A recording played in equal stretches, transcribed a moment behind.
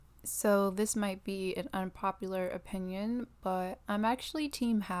So this might be an unpopular opinion, but I'm actually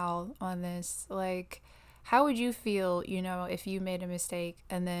Team Hal on this. Like, how would you feel, if you made a mistake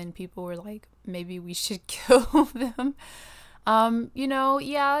and then people were like, maybe we should kill them?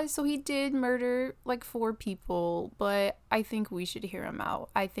 Yeah, so he did murder like four people, but I think we should hear him out.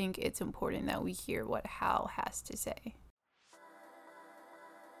 I think it's important that we hear what Hal has to say.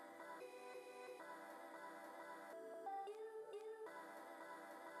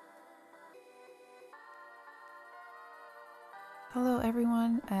 Hello,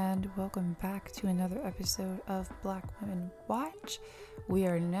 everyone, and welcome back to another episode of Black Women Watch. We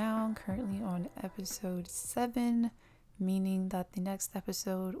are now currently on episode 7, meaning that the next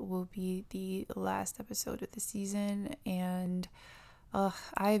episode will be the last episode of the season. And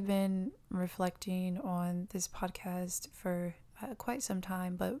I've been reflecting on this podcast for quite some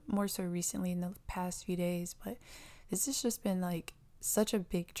time, but more so recently in the past few days. But this has just been like such a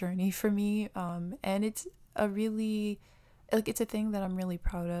big journey for me, and it's a thing that I'm really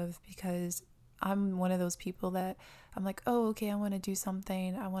proud of, because I'm one of those people that I'm like, oh, okay, I want to do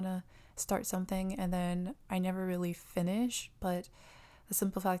something, I want to start something, and then I never really finish. But the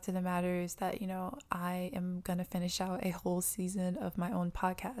simple fact of the matter is that, I am going to finish out a whole season of my own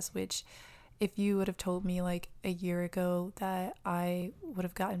podcast, which if you would have told me like a year ago that I would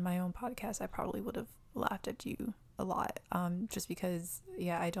have gotten my own podcast, I probably would have laughed at you a lot, just because,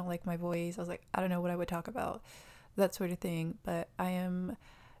 I don't like my voice. I was like, I don't know what I would talk about, that sort of thing. But I am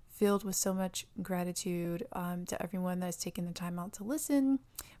filled with so much gratitude to everyone that's taken the time out to listen.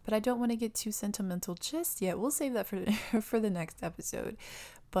 But I don't want to get too sentimental just yet. We'll save that for for the next episode.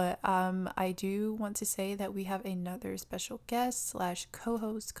 But I do want to say that we have another special guest slash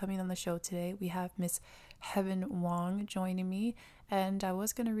co-host coming on the show today. We have Miss Heaven Wong joining me, and I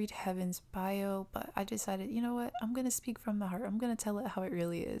was going to read Heaven's bio, but I decided, you know what, I'm going to speak from the heart. I'm going to tell it how it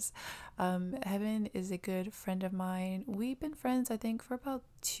really is. Heaven is a good friend of mine. We've been friends, I think, for about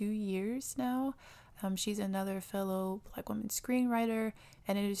 2 years now. She's another fellow Black woman screenwriter,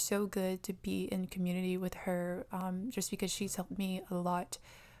 and it is so good to be in community with her, just because she's helped me a lot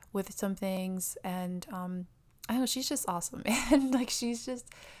with some things. And I don't know, she's just awesome. And like, she's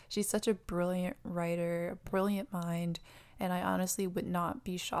such a brilliant writer, a brilliant mind. And I honestly would not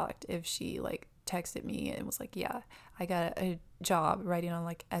be shocked if she like texted me and was like, yeah, I got a job writing on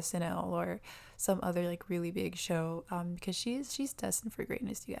like SNL or some other like really big show, because she's destined for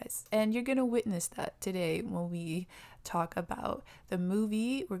greatness, you guys. And you're gonna witness that today when we talk about the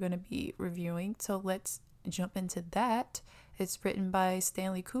movie we're gonna be reviewing. So let's jump into that. It's written by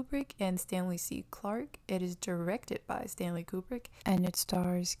Stanley Kubrick and Stanley C. Clarke. It is directed by Stanley Kubrick, and it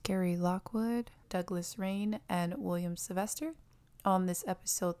stars Gary Lockwood, Douglas Rain, and William Sylvester. On this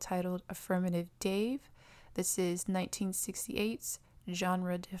episode titled Affirmative Dave, this is 1968's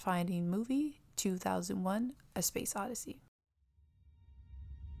genre-defining movie, 2001: A Space Odyssey.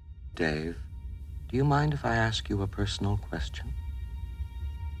 Dave, do you mind if I ask you a personal question?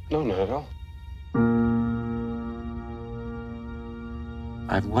 No, not at all.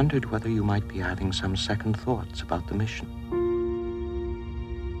 I've wondered whether you might be having some second thoughts about the mission.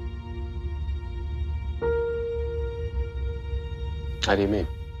 How do you mean?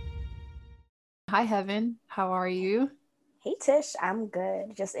 Hi, Heaven. How are you? Hey, Tish. I'm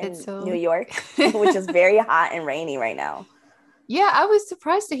good. Just in New York, which is very hot and rainy right now. Yeah, I was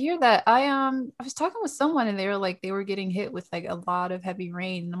surprised to hear that. I was talking with someone and they were like they were getting hit with like a lot of heavy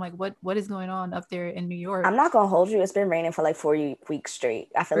rain. And I'm like, what is going on up there in New York? I'm not gonna hold you. It's been raining for like 4 weeks straight.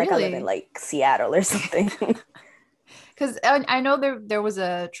 I feel like I live in like Seattle or something. Because I know there was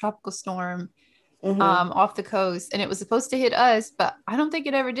a tropical storm off the coast, and it was supposed to hit us, but I don't think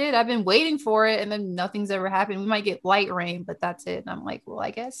it ever did. I've been waiting for it, and then nothing's ever happened. We might get light rain, but that's it. And I'm like, well,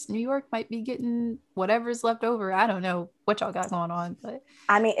 I guess New York might be getting whatever's left over. I don't know what y'all got going on, but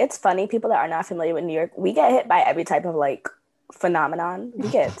I mean, it's funny. People that are not familiar with New York, we get hit by every type of like phenomenon. We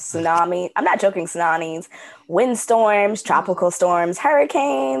get tsunami. I'm not joking. Tsunamis, windstorms, tropical storms,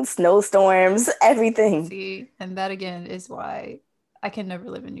 hurricanes, snowstorms, everything. See, and that again is why I can never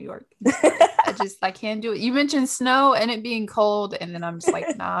live in New York. I can't do it. You mentioned snow and it being cold, and then I'm just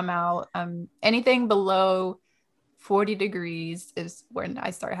like, nah, I'm out. Anything below 40 degrees is when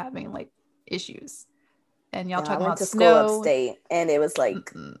I start having like issues. And y'all talking about snow. I went to school upstate, and it was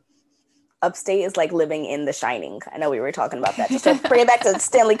like upstate is like living in The Shining. I know we were talking about that. Just to bring it back to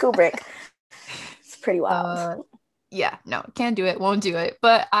Stanley Kubrick. It's pretty wild. Yeah, no, can't do it, won't do it.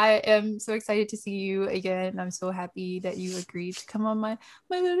 But I am so excited to see you again. I'm so happy that you agreed to come on my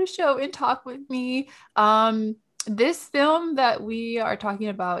little show and talk with me. This film that we are talking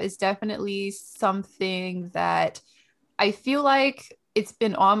about is definitely something that I feel like it's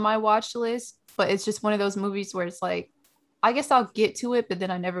been on my watch list, but it's just one of those movies where it's like, I guess I'll get to it, but then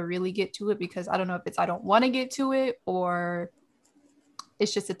I never really get to it because I don't know if it's I don't want to get to it or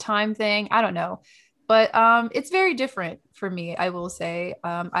it's just a time thing. I don't know. But it's very different for me, I will say.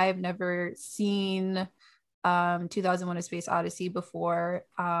 I have never seen 2001 A Space Odyssey before.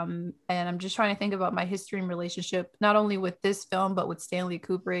 And I'm just trying to think about my history and relationship, not only with this film, but with Stanley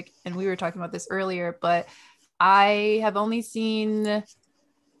Kubrick. And we were talking about this earlier, but I have only seen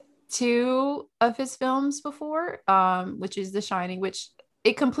two of his films before, which is The Shining, which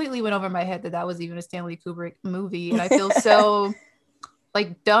it completely went over my head that that was even a Stanley Kubrick movie. And I feel so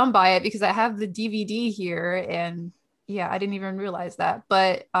like dumb by it because I have the DVD here and yeah, I didn't even realize that.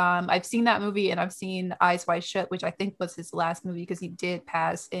 But I've seen that movie and I've seen Eyes Wide Shut, which I think was his last movie because he did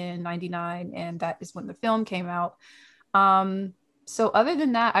pass in 99 and that is when the film came out. So other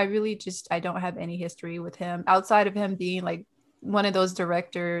than that, I really just I don't have any history with him outside of him being like one of those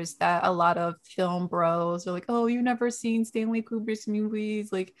directors that a lot of film bros are like, oh, you've never seen Stanley Kubrick's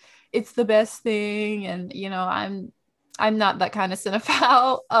movies, like it's the best thing. And you know, I'm not that kind of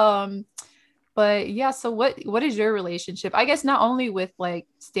cinephile. But yeah, so what is your relationship? I guess not only with like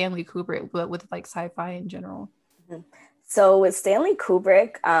Stanley Kubrick, but with like sci-fi in general. So with Stanley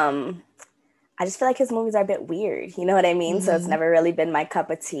Kubrick, I just feel like his movies are a bit weird. You know what I mean? Mm-hmm. So it's never really been my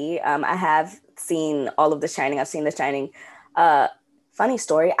cup of tea. I have seen all of The Shining. I've seen The Shining. Funny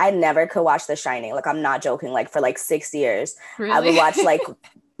story, I never could watch The Shining. Like, I'm not joking. Like, for like 6 years, really? I would watch like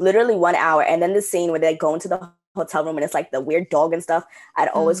literally 1 hour. And then the scene where they go into the hotel room and it's like the weird dog and stuff, I'd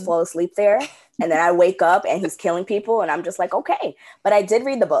always fall asleep there. And then I wake up and he's killing people. And I'm just like, okay. But I did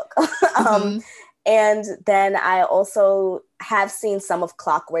read the book. And then I also have seen some of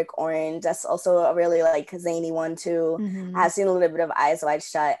Clockwork Orange. That's also a really like zany one too. I've seen a little bit of Eyes Wide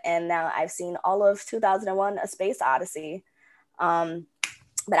Shut. And now I've seen all of 2001 A Space Odyssey. But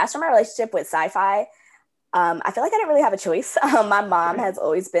as for my relationship with sci-fi, I feel like I didn't really have a choice. My mom has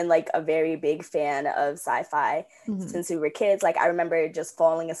always been like a very big fan of sci-fi since we were kids. Like I remember just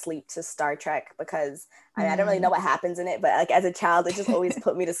falling asleep to Star Trek because I don't really know what happens in it, but like as a child, it just always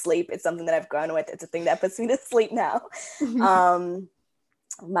put me to sleep. It's something that I've grown with. It's a thing that puts me to sleep now.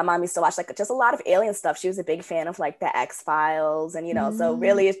 My mom used to watch like just a lot of alien stuff. She was a big fan of like the X-Files and, you know, so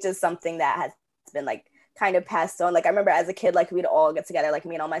really it's just something that has been like kind of passed on. Like I remember as a kid, like we'd all get together, like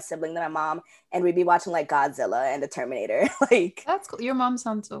me and all my siblings and my mom, and we'd be watching like Godzilla and the Terminator. Like that's cool. Your mom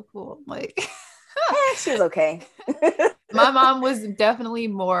sounds so cool. Like she was okay. My mom was definitely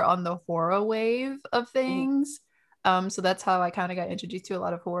more on the horror wave of things. So that's how I kind of got introduced to a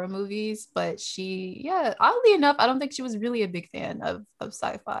lot of horror movies. But she, yeah, oddly enough, I don't think she was really a big fan of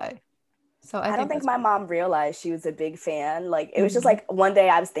sci-fi. So I don't think my mom realized she was a big fan. Like it was just like one day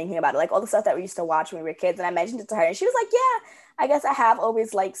I was thinking about it, like all the stuff that we used to watch when we were kids, and I mentioned it to her, and she was like, "Yeah, I guess I have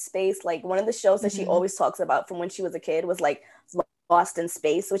always liked space." Like one of the shows that she always talks about from when she was a kid was like Lost in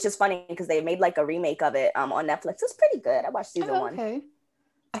Space, which is funny because they made like a remake of it on Netflix. It's pretty good. I watched season one, and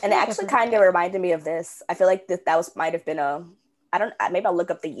it actually kind of reminded me of this. I feel like that was might have been maybe I'll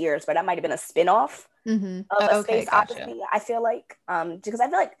look up the years, but that might have been a spin-off of A Space Odyssey, I feel like. Because I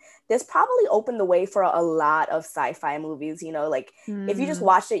feel like this probably opened the way for a lot of sci-fi movies, you know, like if you just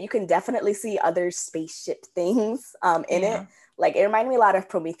watched it, you can definitely see other spaceship things in it. Like it reminded me a lot of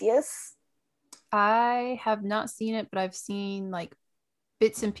Prometheus. I have not seen it, but I've seen like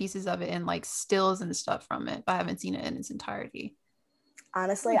bits and pieces of it and like stills and stuff from it, but I haven't seen it in its entirety.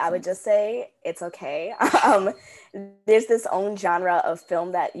 Honestly, I would just say it's okay. There's this own genre of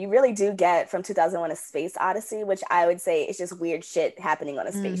film that you really do get from 2001 A Space Odyssey, which I would say is just weird shit happening on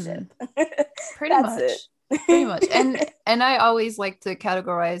a spaceship. Pretty much. And I always like to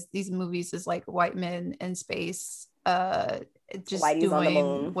categorize these movies as like white men in space, just Whitey's doing on the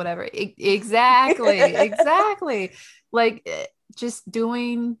moon. Whatever. Exactly. Like just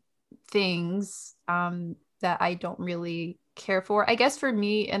doing things that I don't really care for. I guess for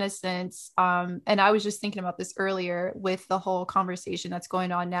me, in a sense, and I was just thinking about this earlier with the whole conversation that's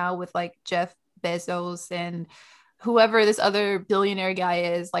going on now with like Jeff Bezos and whoever this other billionaire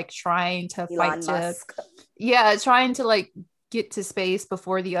guy is, like trying to Elon Musk. Trying to like get to space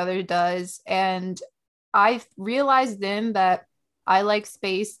before the other does. And I realized then that I like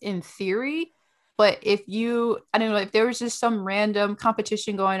space in theory. But if there was just some random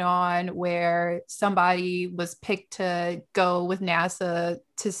competition going on where somebody was picked to go with NASA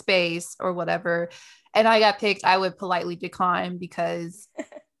to space or whatever, and I got picked, I would politely decline because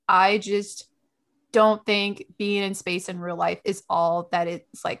I just don't think being in space in real life is all that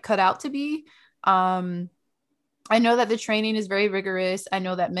it's like cut out to be. I know that the training is very rigorous. I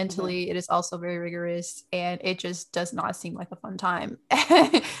know that mentally it is also very rigorous, and it just does not seem like a fun time.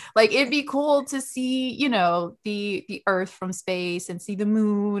 Like it'd be cool to see, you know, the Earth from space and see the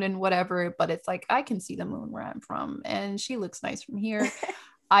moon and whatever, but it's like I can see the moon where I'm from, and she looks nice from here.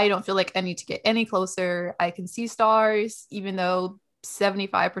 I don't feel like I need to get any closer. I can see stars, even though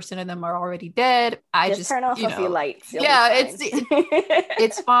 75% of them are already dead. I just turn off you a few know, lights. yeah,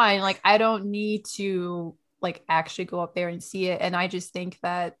 it's fine. Like I don't need to like actually go up there and see it. And I just think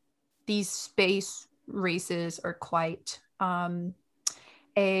that these space races are quite a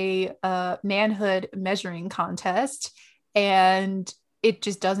manhood measuring contest, and it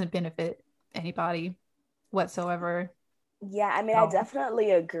just doesn't benefit anybody whatsoever. Yeah, I mean, I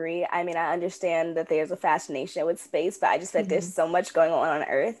definitely agree. I mean, I understand that there's a fascination with space, but I just feel like there's so much going on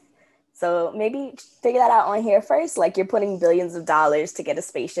Earth. So maybe figure that out on here first. Like you're putting billions of dollars to get a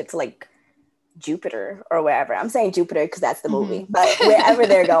spaceship to like Jupiter or wherever. I'm saying Jupiter because that's the movie, but wherever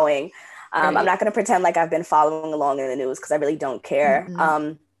they're going. I'm not going to pretend like I've been following along in the news because I really don't care.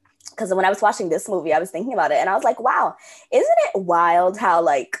 Because when I was watching this movie, I was thinking about it and I was like, wow, isn't it wild how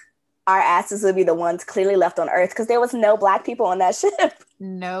like our asses would be the ones clearly left on Earth because there was no Black people on that ship.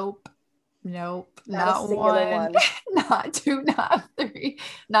 Nope. Not one. Not two, not three,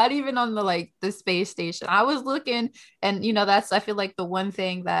 not even on the like the space station. I was looking, and you know, that's I feel like the one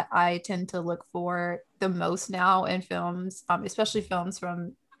thing that I tend to look for the most now in films, especially films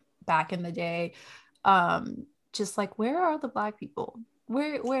from back in the day. Just like, where are the Black people?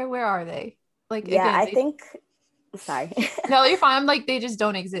 Where are they? Like, yeah, again, I think sorry. No, you're fine. Like they just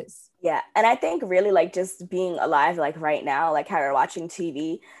don't exist. Yeah. And I think really like just being alive, like right now, like how you're watching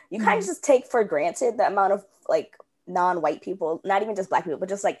TV, you kind of just take for granted the amount of like non-white people, not even just Black people, but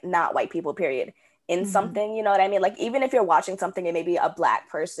just like not white people, period, in something, you know what I mean? Like even if you're watching something and maybe a Black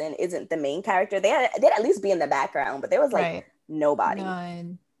person isn't the main character, they'd at least be in the background, but there was like nobody.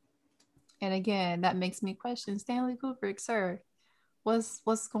 None. And again, that makes me question Stanley Kubrick, sir.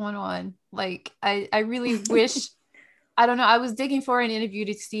 What's going on? Like I really wish I don't know. I was digging for an interview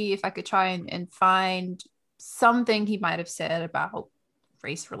to see if I could try and find something he might have said about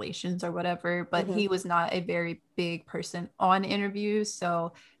race relations or whatever, but he was not a very big person on interviews.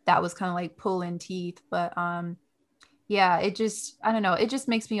 So that was kind of like pulling teeth. But yeah, it just, I don't know. It just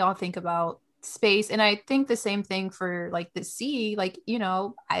makes me all think about space. And I think the same thing for like the sea. Like, you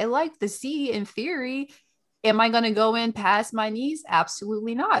know, I like the sea in theory. Am I going to go in past my knees?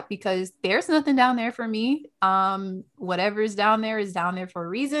 Absolutely not, because there's nothing down there for me. Whatever is down there for a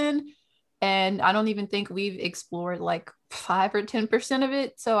reason. And I don't even think we've explored like 5 or 10% of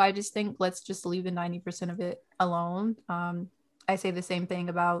it. So I just think let's just leave the 90% of it alone. I say the same thing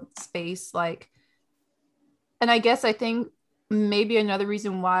about space. Like, and I guess I think maybe another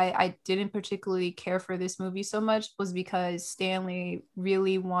reason why I didn't particularly care for this movie so much was because Stanley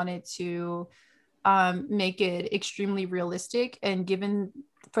really wanted to make it extremely realistic. And given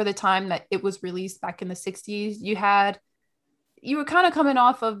for the time that it was released back in the 60s, you were kind of coming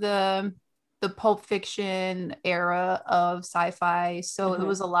off of the Pulp Fiction era of sci-fi. So it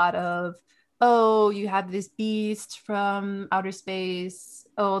was a lot of, oh, you have this beast from outer space.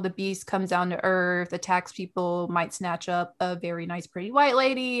 Oh, the beast comes down to Earth, attacks people, might snatch up a very nice, pretty white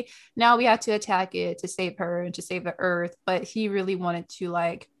lady. Now we have to attack it to save her and to save the Earth. But he really wanted to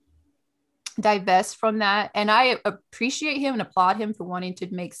like divest from that, and I appreciate him and applaud him for wanting to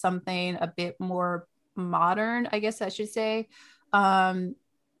make something a bit more modern, I guess I should say.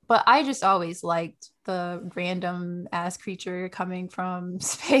 But I just always liked the random ass creature coming from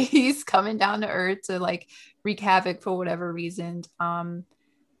space coming down to Earth to like wreak havoc for whatever reason.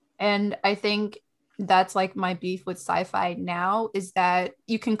 And I think that's like my beef with sci-fi now, is that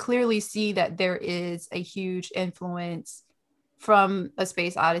you can clearly see that there is a huge influence from A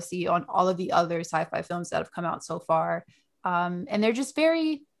Space Odyssey on all of the other sci-fi films that have come out so far. And they're just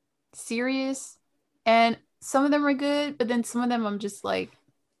very serious, and some of them are good, but then some of them I'm just like,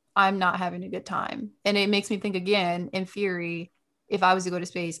 I'm not having a good time. And it makes me think again, in theory, if I was to go to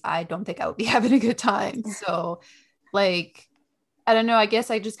space, I don't think I would be having a good time. So like, I don't know, I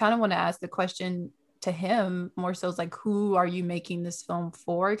guess I just kind of want to ask the question to him more so, is like, who are you making this film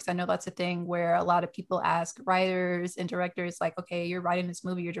for? Because I know that's a thing where a lot of people ask writers and directors like, okay, you're writing this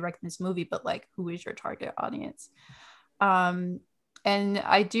movie, you're directing this movie, but like, who is your target audience? And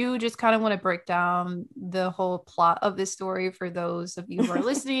I do just kind of want to break down the whole plot of this story for those of you who are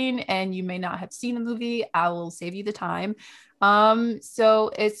listening and you may not have seen the movie. I will save you the time.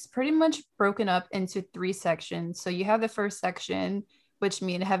 So it's pretty much broken up into 3 sections. So you have the first section, which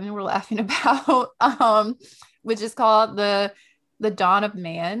me and Heaven were laughing about, which is called the Dawn of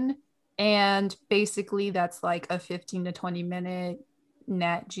Man. And basically that's like a 15 to 20 minute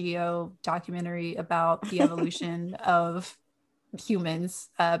Nat Geo documentary about the evolution of humans.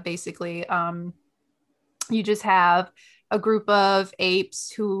 Basically, you just have a group of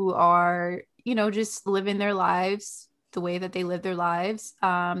apes who are, just living their lives the way that they live their lives.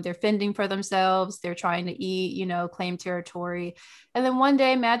 They're fending for themselves. They're trying to eat, claim territory. And then one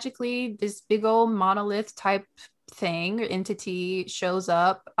day, magically, this big old monolith type thing or entity shows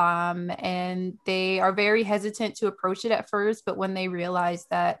up, and they are very hesitant to approach it at first. But when they realize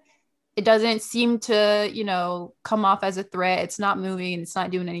that it doesn't seem to, come off as a threat, it's not moving, it's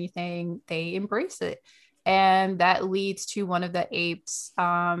not doing anything, they embrace it. And that leads to one of the apes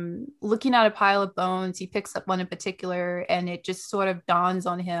looking at a pile of bones. He picks up one in particular, and it just sort of dawns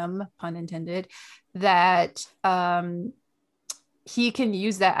on him, pun intended, that he can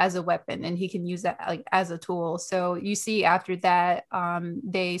use that as a weapon, and he can use that like as a tool. So you see after that,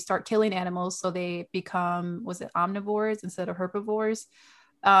 they start killing animals. So they become, was it omnivores instead of herbivores?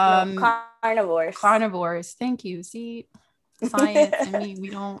 No, Carnivores. Thank you. See, science and me, we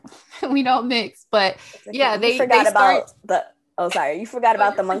don't mix. But yeah, you forgot about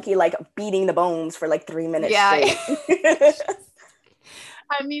the monkey like beating the bones for like 3 minutes straight.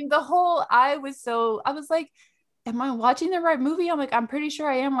 I mean, I was like, am I watching the right movie? I'm like, I'm pretty sure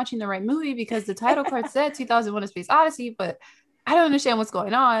I am watching the right movie because the title card said 2001: A Space Odyssey, but I don't understand what's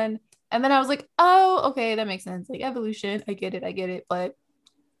going on. And then I was like, oh, okay, that makes sense. Like evolution, I get it. But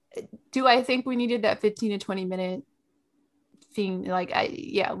do I think we needed that 15 to 20 minute thing? Like, I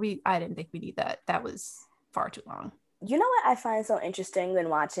didn't think we need that. That was far too long. You know what I find so interesting when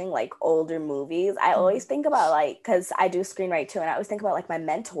watching like older movies? I always think about like, because I do screenwrite too, and I always think about like my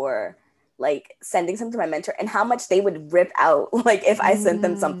mentor, like sending something to my mentor and how much they would rip out like if I sent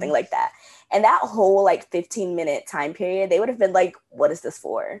them something like that. And that whole like 15-minute time period, they would have been like, what is this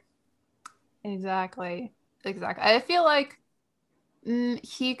for? Exactly. I feel like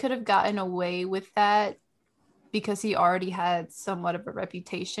he could have gotten away with that because he already had somewhat of a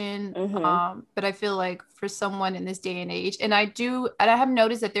reputation. But I feel like for someone in this day and age, and I have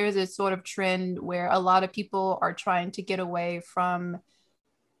noticed that there is a sort of trend where a lot of people are trying to get away from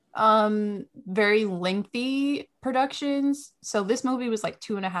very lengthy productions. So this movie was like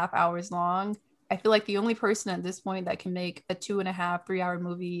 2.5 hours long. I feel like the only person at this point that can make a 2.5, 3-hour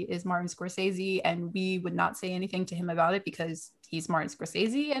movie is Martin Scorsese, and we would not say anything to him about it because he's Martin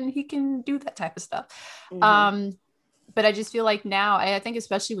Scorsese and he can do that type of stuff. But I just feel like now, I think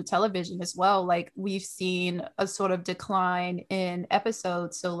especially with television as well, like we've seen a sort of decline in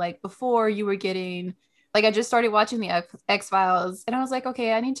episodes. So like before you were getting, like I just started watching the X-Files and I was like,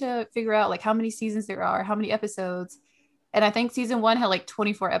 okay, I need to figure out like how many seasons there are, how many episodes. And I think season 1 had like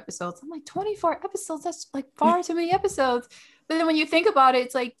 24 episodes. I'm like, 24 episodes? That's like far too many episodes. But then when you think about it,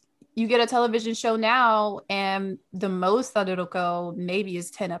 it's like you get a television show now and the most that it'll go maybe is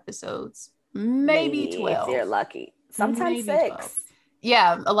 10 episodes, maybe 12. If you're lucky. Sometimes maybe 6. 12.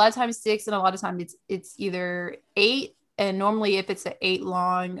 Yeah, a lot of times 6, and a lot of times it's either 8. And normally if it's an 8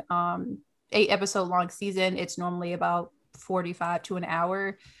 episode long season, it's normally about 45 to an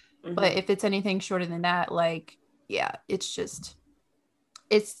hour. But if it's anything shorter than that, like, yeah,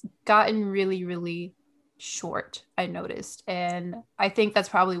 it's gotten really, really short, I noticed. And I think that's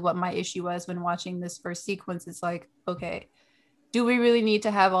probably what my issue was when watching this first sequence. It's like, okay, do we really need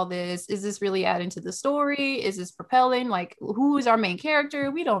to have all this? Is this really adding to the story? Is this propelling? Like, who is our main character?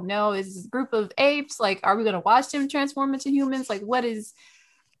 We don't know. Is this a group of apes? Like, are we going to watch them transform into humans? Like, what is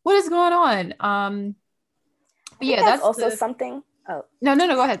going on? Yeah, that's also something. Oh, no,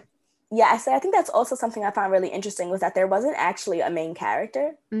 go ahead. Yeah, I think that's also something I found really interesting was that there wasn't actually a main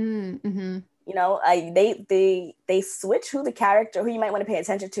character. You know, they switch who you might want to pay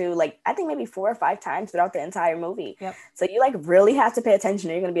attention to, like, I think maybe 4 or 5 times throughout the entire movie. Yep. So you like really have to pay attention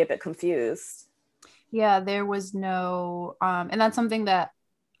or you're going to be a bit confused. Yeah, there was no, and that's something that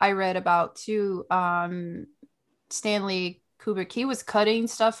I read about too. Stanley Kubrick, he was cutting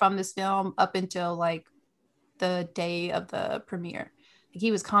stuff from this film up until like the day of the premiere. He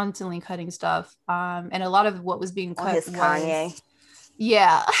was constantly cutting stuff, and a lot of what was being cut was Kanye.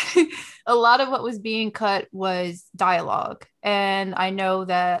 Yeah, a lot of what was being cut was dialogue, and I know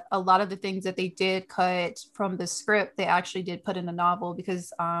that a lot of the things that they did cut from the script, they actually did put in a novel because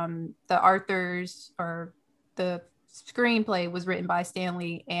the screenplay was written by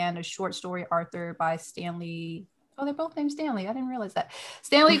Stanley and a short story Arthur by Stanley. Oh, they're both named Stanley. I didn't realize that.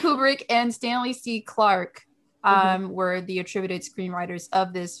 Stanley Kubrick and Stanley C. Clarke. were the attributed screenwriters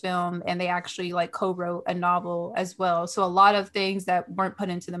of this film, and they actually like co-wrote a novel as well. So a lot of things that weren't put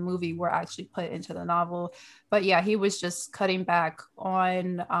into the movie were actually put into the novel. But yeah, he was just cutting back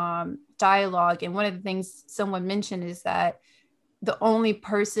on dialogue. And one of the things someone mentioned is that the only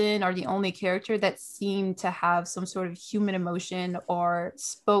person or the only character that seemed to have some sort of human emotion or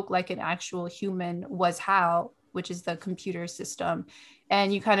spoke like an actual human was Hal, which is the computer system.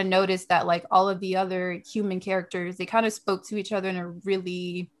 And you kind of notice that like all of the other human characters, they kind of spoke to each other in a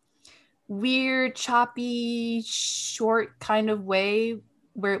really weird, choppy, short kind of way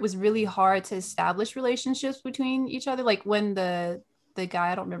where it was really hard to establish relationships between each other. Like when the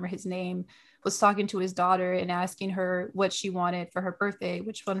guy, I don't remember his name, was talking to his daughter and asking her what she wanted for her birthday,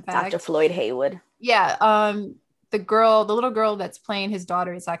 which fun fact. Dr. Floyd Haywood. Yeah. The little girl that's playing his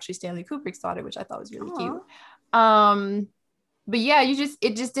daughter is actually Stanley Kubrick's daughter, which I thought was really cute. But yeah,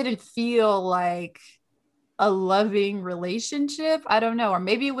 it just didn't feel like a loving relationship. I don't know. Or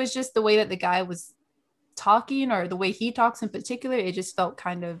maybe it was just the way that the guy was talking or the way he talks in particular. It just felt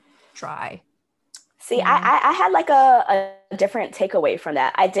kind of dry. See, I had like a different takeaway from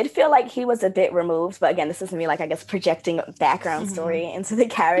that. I did feel like he was a bit removed, but again, this is me, like, I guess, projecting background story into the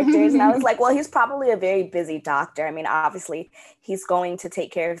characters. And I was like, well, he's probably a very busy doctor. I mean, obviously, he's going to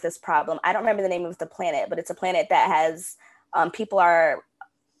take care of this problem. I don't remember the name of the planet, but it's a planet that has, people are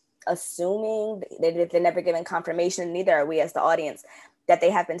assuming, they're never given confirmation, neither are we as the audience, that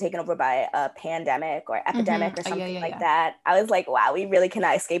they have been taken over by a pandemic or epidemic or something like that. I was like, wow, we really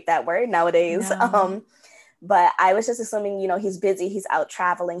cannot escape that word nowadays. No. But I was just assuming, he's busy, he's out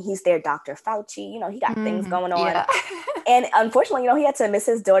traveling, he's their Dr. Fauci, he got things going on. Yeah. And unfortunately, he had to miss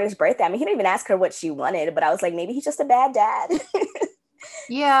his daughter's birthday. I mean, he didn't even ask her what she wanted, but I was like, maybe he's just a bad dad.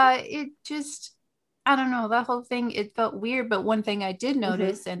 Yeah, it just, I don't know, that whole thing, it felt weird. But one thing I did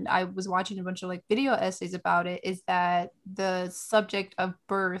notice, and I was watching a bunch of like video essays about it, is that the subject of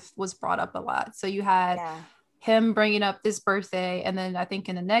birth was brought up a lot. So you had him bringing up this birthday, and then I think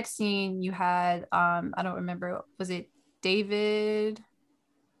in the next scene you had I don't remember, was it David,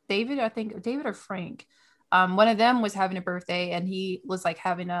 I think David or Frank, one of them was having a birthday, and he was like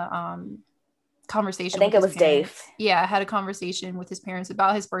having a conversation. I think it was Dave. Yeah, I had a conversation with his parents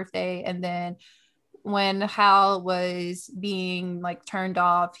about his birthday. And then when Hal was being like turned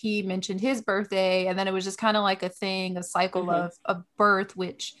off, he mentioned his birthday, and then it was just kind of like a thing, a cycle of birth,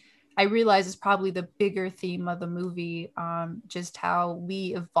 which I realize is probably the bigger theme of the movie, just how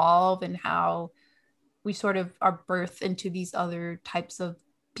we evolve and how we sort of are birthed into these other types of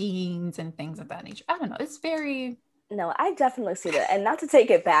beings and things of that nature. I don't know. It's very... No, I definitely see that. And not to take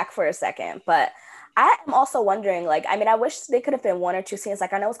it back for a second, but I am also wondering, like, I mean, I wish they could have been one or two scenes.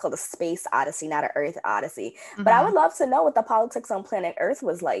 Like, I know it's called a Space Odyssey, not an Earth Odyssey, but I would love to know what the politics on planet Earth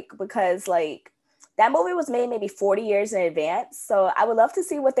was like, because like that movie was made maybe 40 years in advance. So I would love to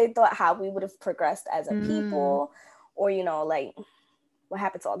see what they thought, how we would have progressed as a people, or, like what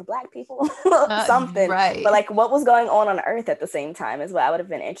happened to all the Black people, something. Right. But like what was going on Earth at the same time is what I would have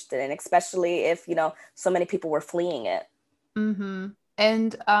been interested in, especially if, so many people were fleeing it.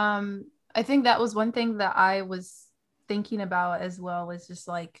 And I think that was one thing that I was thinking about as well, was just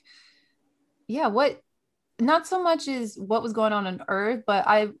like, not so much is what was going on Earth, but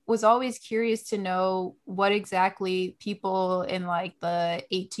I was always curious to know what exactly people in like the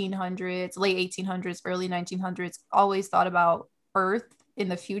 1800s, late 1800s, early 1900s always thought about Earth in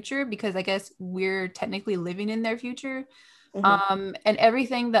the future, because I guess we're technically living in their future. And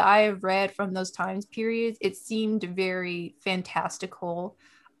everything that I have read from those times periods, it seemed very fantastical.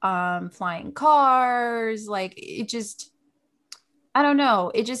 Flying cars, like it just, I don't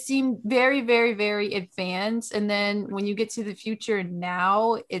know, it just seemed very, very, very advanced. And then when you get to the future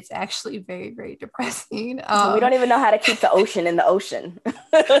now, it's actually very, very depressing. We don't even know how to keep the ocean in the ocean.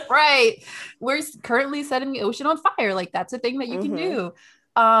 Right. We're currently setting the ocean on fire. Like that's a thing that you can do.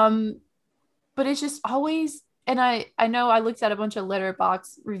 But it's just always, and I know I looked at a bunch of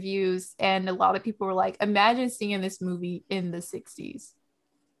Letterboxd reviews, and a lot of people were like, imagine seeing this movie in the 60s.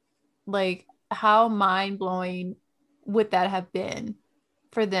 Like how mind-blowing would that have been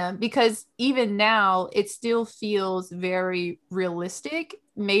for them? Because even now it still feels very realistic.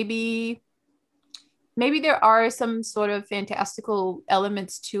 Maybe there are some sort of fantastical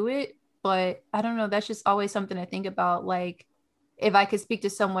elements to it, but I don't know, that's just always something I think about. Like if I could speak to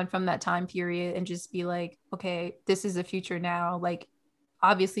someone from that time period and just be like, okay, this is the future now, like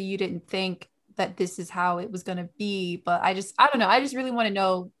obviously you didn't think that this is how it was going to be, but I don't know, I just really want to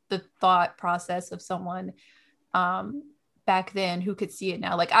know the thought process of someone back then who could see it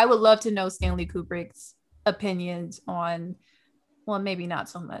now. Like I would love to know Stanley Kubrick's opinions on, well, maybe not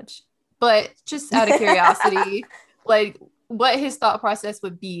so much But just out of curiosity, like what his thought process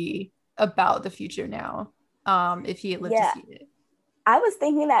would be about the future now, if he had lived to Yeah. see it. I was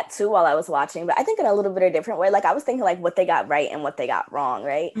thinking that too while I was watching, but I think in a little bit of a different way. Like I was thinking like what they got right and what they got wrong,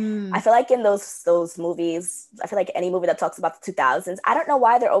 right? I Mm, feel like in those movies, I feel like any movie that talks about the 2000s, I don't know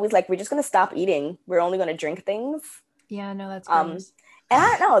why they're always like, we're just gonna stop eating. We're only gonna drink things. yeah, no, that's Um, gross. and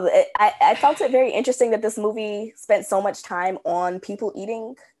I don't know. I felt it very interesting that this movie spent so much time on people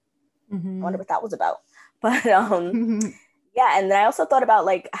eating. I wonder Mhm. what that was about. But yeah, and then I also thought about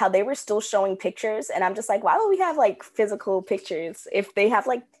like how they were still showing pictures, and I'm just like, why would we have like physical pictures if they have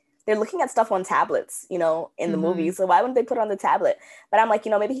like they're looking at stuff on tablets, in the movie. Mhm. So why wouldn't they put it on the tablet? But I'm like,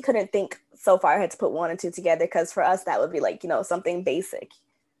 maybe he couldn't think so far ahead to put one and two together because for us that would be like, something basic.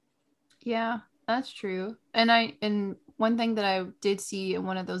 Yeah, that's true. And one thing that I did see in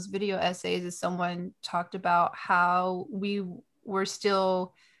one of those video essays is someone talked about how we were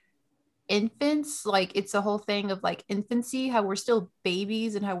still infants. Like it's a whole thing of like infancy, how we're still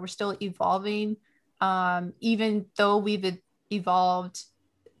babies and how we're still evolving, even though we've evolved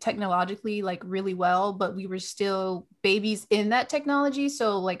technologically like really well, but we were still babies in that technology.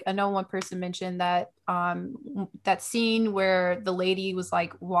 So like I know one person mentioned that that scene where the lady was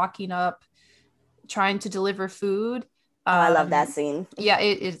like walking up trying to deliver food. Oh, I love that um scene. yeah,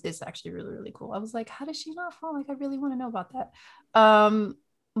 it's actually really really cool. I was like, how does she not fall? Like I really want to know about that.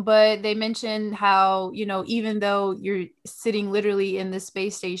 But they mentioned how, even though you're sitting literally in the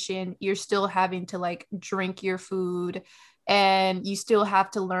space station, you're still having to like drink your food, and you still have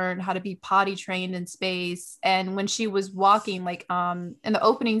to learn how to be potty trained in space. And when she was walking, like in the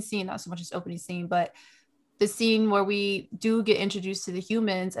opening scene, not so much as opening scene, but the scene where we do get introduced to the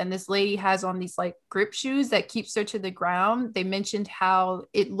humans, and this lady has on these like grip shoes that keeps her to the ground, they mentioned how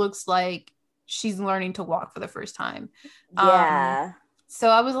it looks like she's learning to walk for the first time. um Yeah. so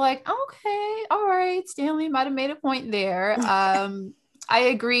I was like, okay, all right, Stanley might have made a point there. I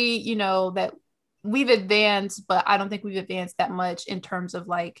agree, that we've advanced, but I don't think we've advanced that much in terms of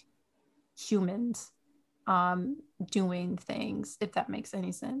like humans um doing things, if that makes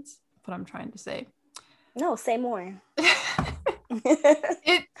any sense, what I'm trying to say. No, say more.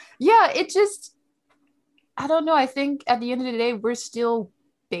 it Yeah, it just, I don't know, I think at the end of the day we're still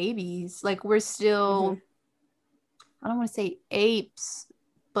babies. Like we're Hmm. still, I don't want to say apes,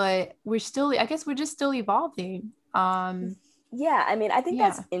 but we're still, I guess we're just still evolving. Yeah, I mean, I think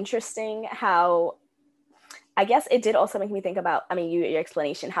that's Yeah. interesting how I guess it did also make me think about, I mean, your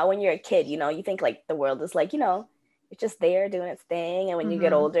explanation, how when you're a kid, you think like the world is like, it's just there doing its thing. And when you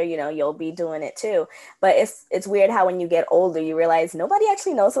get Mm-hmm. older, you'll be doing it too. But it's weird how when you get older, you realize nobody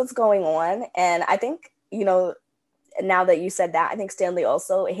actually knows what's going on. And I think, now that you said that, I think Stanley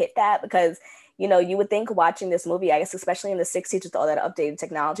also hit that because, you would think watching this movie, I guess, especially in the 60s with all that updated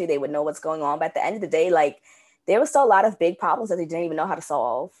technology, they would know what's going on. But at the end of the day, like, there was still a lot of big problems that they didn't even know how to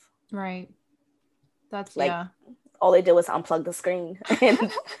solve. Right. That's, Like, yeah. all they did was unplug the screen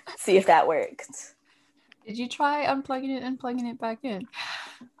and see if that worked. Did you try unplugging it and plugging it back in?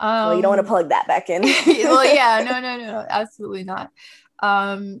 Well, you don't want to um plug that back in. well, yeah, no, no, no, absolutely not.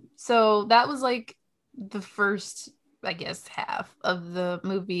 So that was like the first, I guess, half of the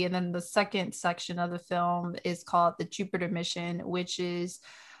movie, and then the second section of the film is called the Jupiter Mission, which is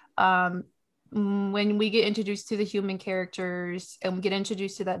um when we get introduced to the human characters and we get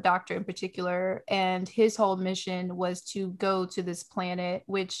introduced to that doctor in particular, and his whole mission was to go to this planet,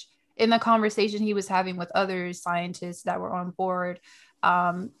 which in the conversation he was having with other scientists that were on board,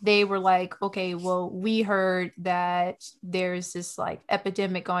 they were like, okay, well, we heard that there's this like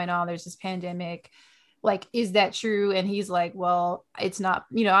epidemic going on, there's this pandemic, like, is that true? And he's like, well, it's not,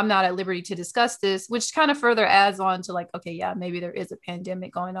 I'm not at liberty to discuss this, which kind of further adds on to like, okay, yeah, maybe there is a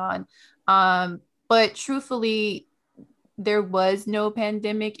pandemic going on. But truthfully, there was no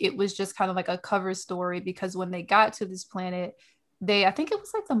pandemic. It was just kind of like a cover story because when they got to this planet, I think it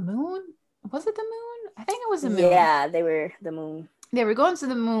was like the moon. Was it the moon? I think it was the moon. Yeah, they were the moon. They were going to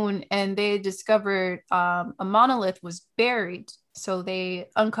the moon and they discovered a monolith was buried. So they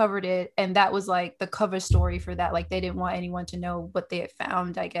uncovered it. And that was like the cover story for that. Like they didn't want anyone to know what they had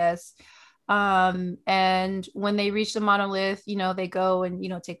found, I guess. And when they reach the monolith, they go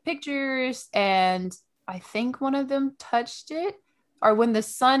and, take pictures. And I think one of them touched it. Or when the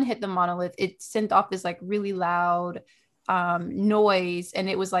sun hit the monolith, it sent off this like really loud noise, and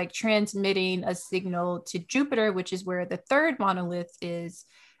it was like transmitting a signal to Jupiter, which is where the third monolith is.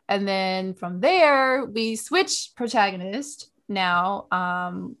 And then from there we switch protagonist. Now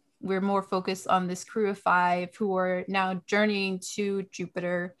we're more focused on this crew of 5 who are now journeying to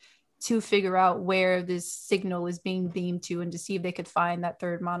Jupiter, to figure out where this signal is being beamed to and to see if they could find that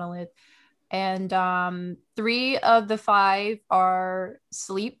third monolith. And 3 of the 5 are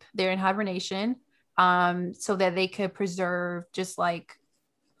asleep. They're in hibernation, so that they could preserve just like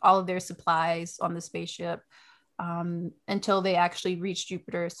all of their supplies on the spaceship until they actually reach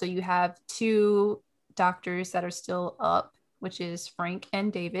Jupiter. So you have 2 doctors that are still up, which is Frank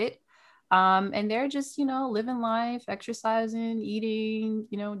and David. And they're just, living life, exercising, eating,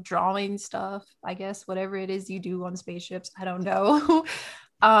 drawing stuff, I guess, whatever it is you do on spaceships. I don't know.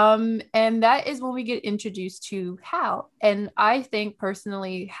 And that is when we get introduced to Hal. And I think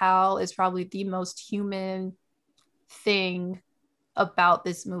personally, Hal is probably the most human thing about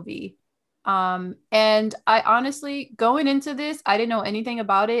this movie. And I honestly, going into this, I didn't know anything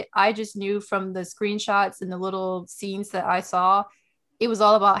about it. I just knew from the screenshots and the little scenes that I saw, it was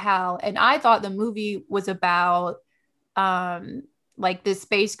all about Hal. And I thought the movie was about like this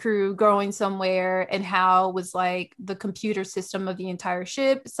space crew going somewhere, and Hal was like the computer system of the entire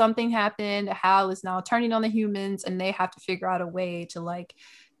ship. Something happened. Hal is now turning on the humans, and they have to figure out a way to like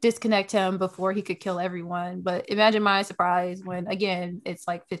disconnect him before he could kill everyone. But imagine my surprise when, again, it's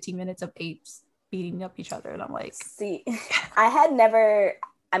like 15 minutes of apes beating up each other. And I'm like, see, I had never,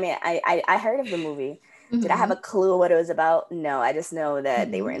 I heard of the movie. Did I have a clue what it was about? No, I just know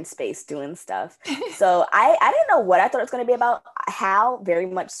that they were in space doing stuff. So I didn't know what I thought it was going to be about. Hal very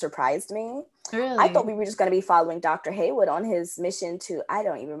much surprised me. Really? I thought we were just going to be following Dr. Haywood on his mission to, I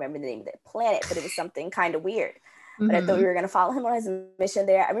don't even remember the name of the planet, but it was something kind of weird. But I thought we were going to follow him on his mission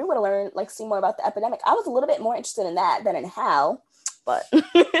there. I mean, we would have learned, like, see more about the epidemic. I was a little bit more interested in that than in Hal, but.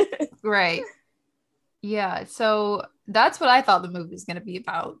 Right. Yeah. So that's what I thought the movie was going to be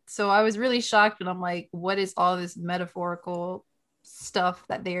about. So I was really shocked, and I'm like, what is all this metaphorical stuff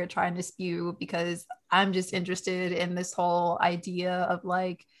that they're trying to spew? Because I'm just interested in this whole idea of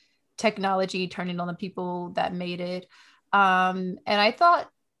like technology turning on the people that made it. And I thought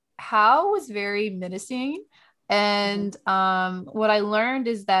Hal was very menacing. And what I learned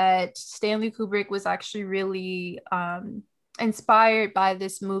is that Stanley Kubrick was actually really inspired by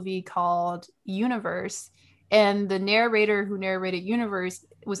this movie called Universe. And the narrator who narrated Universe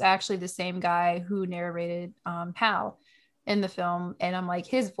was actually the same guy who narrated Hal in the film. And I'm like,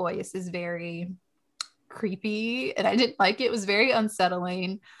 his voice is very creepy, and I didn't like it. It was very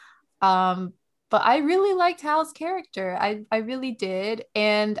unsettling. But I really liked Hal's character. I really did.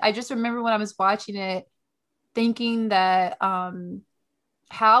 And I just remember when I was watching it, thinking that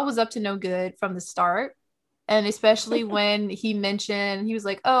Hal was up to no good from the start. And especially when he mentioned, he was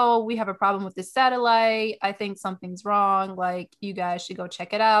like, oh, we have a problem with this satellite. I think something's wrong. Like, you guys should go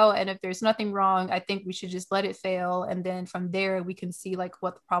check it out. And if there's nothing wrong, I think we should just let it fail. And then from there, we can see like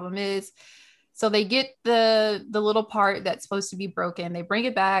what the problem is. So they get the little part that's supposed to be broken. They bring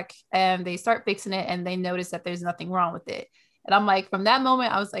it back and they start fixing it. And they notice that there's nothing wrong with it. And I'm like, from that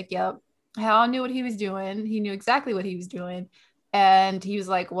moment, I was like, yep, Hal knew what he was doing. He knew exactly what he was doing. And he was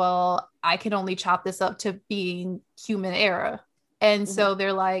like, well, I can only chop this up to being human error. And so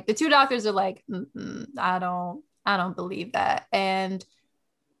they're like, the 2 doctors are like, I don't believe that. And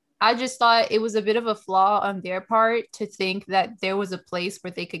I just thought it was a bit of a flaw on their part to think that there was a place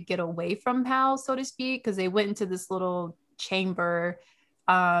where they could get away from Hal, so to speak, because they went into this little chamber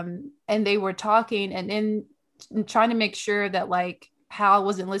and they were talking, and then trying to make sure that like Hal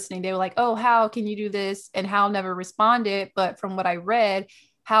wasn't listening. They were like, oh, Hal, can you do this? And Hal never responded. But from what I read,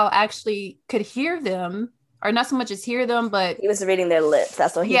 Hal actually could hear them, or not so much as hear them, but he was reading their lips.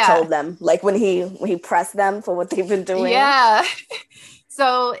 That's what he told them. Like when he pressed them for what they've been doing. Yeah.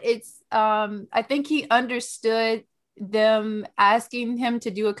 So it's, I think he understood them asking him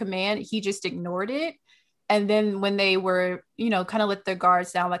to do a command. He just ignored it. And then when they were, kind of let their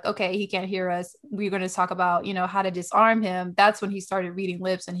guards down, like, okay, he can't hear us. We're going to talk about, how to disarm him. That's when he started reading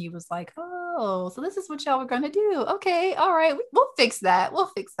lips, and he was like, oh, so this is what y'all were going to do. Okay. All right. We'll fix that.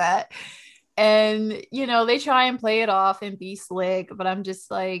 And, they try and play it off and be slick, but I'm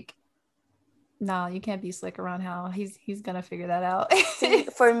just like, no, you can't be slick around Hal. He's going to figure that out. See,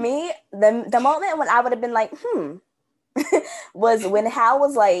 for me, the moment when I would have been like, was when Hal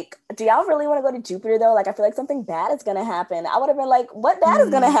was like, do y'all really want to go to Jupiter though? Like, I feel like something bad is gonna happen. I would have been like, what bad is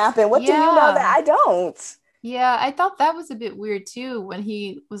gonna happen? What do you know that I don't? Yeah, I thought that was a bit weird too, when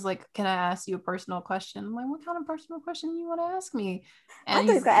he was like, can I ask you a personal question? I'm like, what kind of personal question do you want to ask me? And I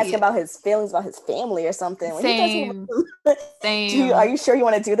thought he's gonna ask about his feelings about his family or something. When Same. Are you sure you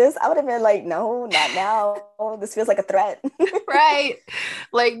want to do this? I would have been like, no, not now. This feels like a threat. Right.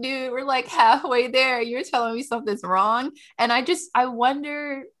 Like, dude, we're like halfway there. You're telling me something's wrong. And I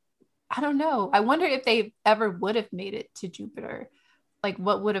wonder, I don't know. I wonder if they ever would have made it to Jupiter. like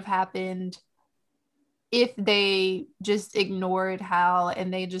what would have happened if they just ignored Hal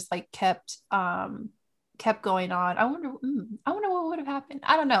and they just like kept going on. I wonder what would have happened.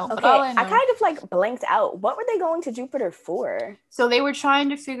 I don't know. Okay, but all I I know, kind of like blanked out. What were they going to Jupiter for? so they were trying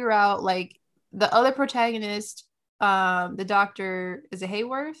to figure out like the other protagonist, the doctor, is it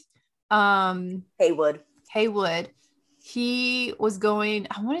Hayworth? Haywood. Haywood. He was going,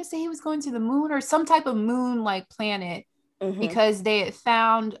 I want to say he was going to the moon or some type of moon like planet because they had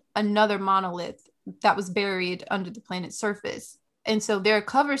found another monolith that was buried under the planet's surface. And so their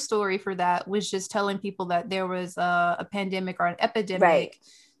cover story for that was just telling people that there was a pandemic or an epidemic. Right.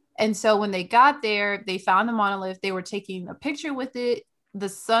 And so when they got there, they found the monolith. They were taking a picture with it. The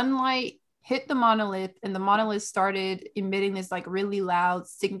sunlight hit the monolith, and the monolith started emitting this like really loud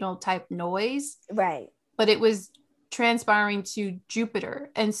signal type noise. Right. But it was transpiring to Jupiter.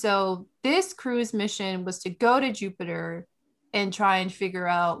 And so this crew's mission was to go to Jupiter and try and figure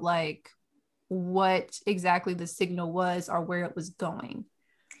out like what exactly the signal was or where it was going.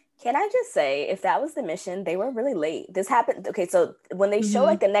 Can I just say, if that was the mission, they were really late. This happened. Okay, so when they show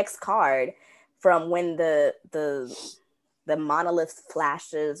like the next card from when the monolith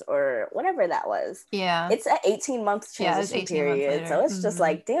flashes or whatever that was, it's an 18-month transition period. So it's just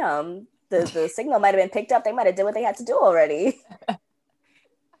like, damn, the signal might have been picked up. They might have did what they had to do already.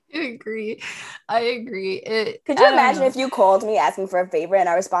 I agree. Could you imagine if you called me asking for a favor and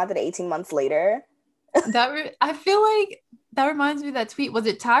I responded 18 months later? I feel like that reminds me of that tweet. Was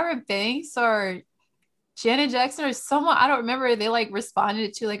it Tyra Banks or Janet Jackson or someone? I don't remember. They like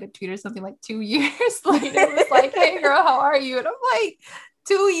responded to like a tweet or something like 2 years later. It was like, hey girl, how are you? And I'm like,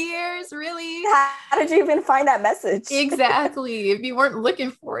 2 years, really? How did you even find that message? Exactly. If you weren't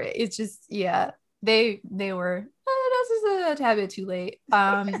looking for it, it's just, yeah, they were that's just a tad bit too late.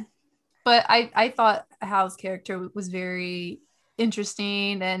 But I thought Hal's character was very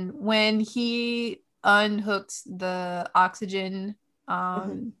interesting, and when he unhooked the oxygen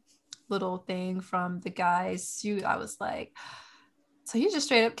little thing from the guy's suit, I was like, so you're just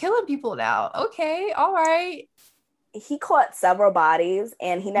straight up killing people now. Okay, all right. He caught several bodies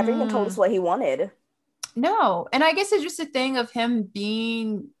and he never even told us what he wanted. No. And I guess it's just a thing of him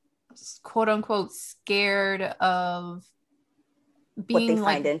being quote unquote scared of being what they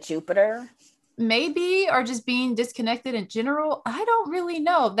like, find in Jupiter. Maybe, or just being disconnected in general. I don't really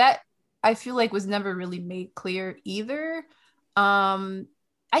know. That I feel like was never really made clear either.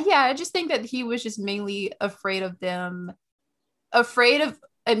 I just think that he was just mainly afraid of them, afraid of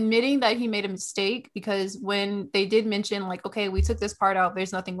admitting that he made a mistake, because when they did mention like, okay, we took this part out,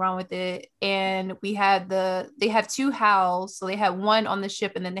 there's nothing wrong with it, and they have two Hals, so they had one on the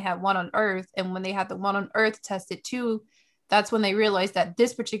ship and then they had one on Earth, and when they had the one on Earth tested too, that's when they realized that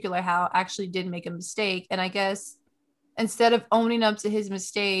this particular Hal actually did make a mistake. And I guess instead of owning up to his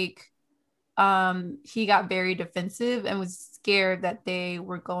mistake, he got very defensive and was scared that they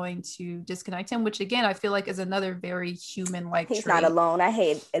were going to disconnect him, which again, I feel like is another very human-like He's trait. not alone. I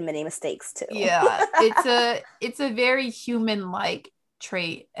hate admitting mistakes too. Yeah, it's a very human-like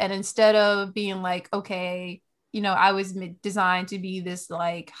trait. And instead of being like, okay, I was designed to be this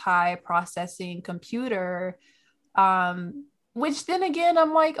like high processing computer, which then again,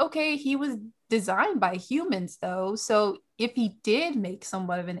 I'm like, okay, he was designed by humans though. So if he did make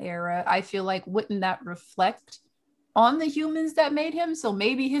somewhat of an error, I feel like wouldn't that reflect on the humans that made him? So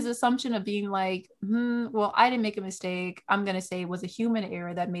maybe his assumption of being like, well, I didn't make a mistake, I'm going to say it was a human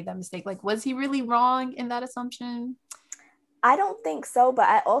error that made that mistake. Like, was he really wrong in that assumption? I don't think so, but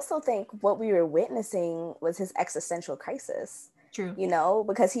I also think what we were witnessing was his existential crisis. True.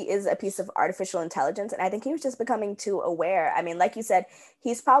 Because he is a piece of artificial intelligence. And I think he was just becoming too aware. I mean, like you said,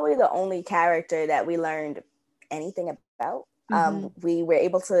 he's probably the only character that we learned anything about. We were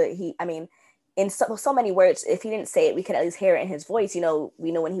able to, in so many words, if he didn't say it, we could at least hear it in his voice. We know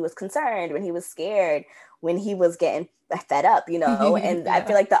when he was concerned, when he was scared, when he was getting fed up, and yeah. I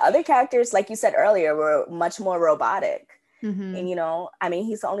feel like the other characters, like you said earlier, were much more robotic. And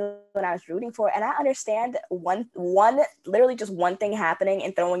he's the only one I was rooting for. And I understand one literally just one thing happening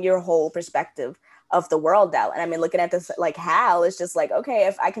and throwing your whole perspective of the world out. And I mean, looking at this like Hal, it's just like, okay,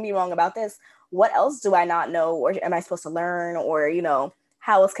 if I can be wrong about this, what else do I not know, or am I supposed to learn, or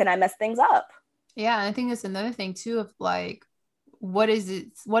how else can I mess things up? Yeah, and I think it's another thing too of like, what is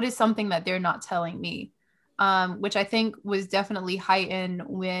something that they're not telling me, which I think was definitely heightened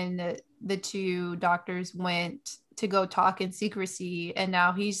when the two doctors went to go talk in secrecy, and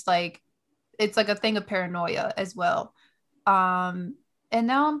now he's like, it's like a thing of paranoia as well. And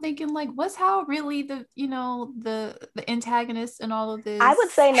now I'm thinking like, was Hal really the antagonist in all of this? I would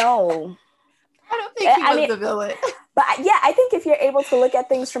say no. I don't think he was the villain. But yeah, I think if you're able to look at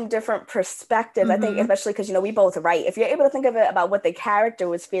things from different perspectives, I think Mm-hmm. especially because, we both write, if you're able to think of it about what the character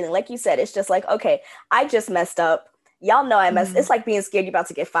was feeling, like you said, it's just like, okay, I just messed up. Y'all know I messed. It's like being scared you're about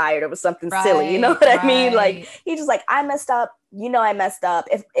to get fired over something silly. You know what I mean? Like, he's just like, I messed up. I messed up.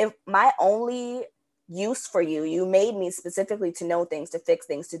 If my only use for you, you made me specifically to know things, to fix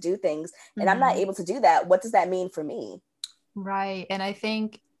things, to do things, and I'm not able to do that, what does that mean for me? Right. And I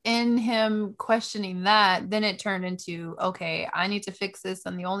think in him questioning that, then it turned into, okay, I need to fix this,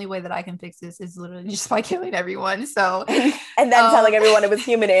 and the only way that I can fix this is literally just by killing everyone. So and then telling everyone it was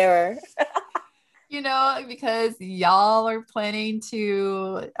human error. Because y'all are planning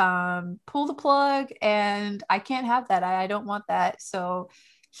to pull the plug, and I can't have that. I don't want that. So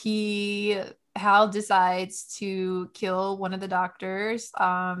Hal decides to kill one of the doctors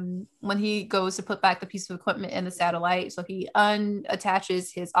when he goes to put back the piece of equipment in the satellite. So he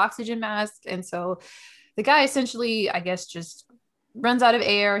unattaches his oxygen mask. And so the guy essentially, I guess, just runs out of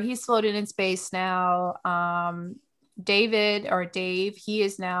air. He's floating in space now. Dave, he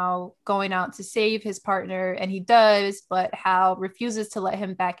is now going out to save his partner, and he does, but Hal refuses to let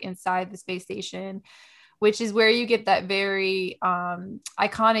him back inside the space station, which is where you get that very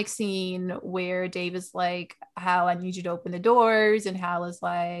iconic scene where Dave is like, Hal, I need you to open the doors. And Hal is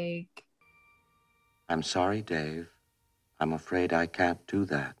like, I'm sorry, Dave. I'm afraid I can't do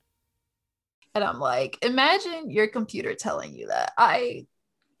that. And I'm like, imagine your computer telling you that.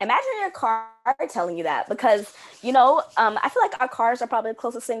 Imagine your car telling you that, because, I feel like our cars are probably the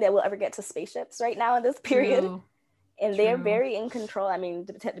closest thing that we'll ever get to spaceships right now in this period. True. And they're very in control. I mean,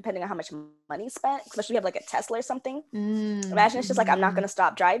 depending on how much money spent, especially if you have like a Tesla or something. Imagine it's just like, I'm not going to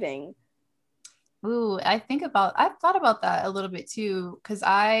stop driving. Ooh, I've thought about that a little bit too, because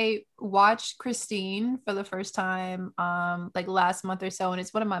I watched Christine for the first time like last month or so, and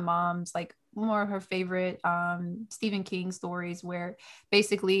it's one of my mom's like more of her favorite Stephen King stories, where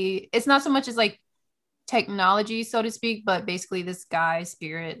basically it's not so much as like technology, so to speak, but basically this guy's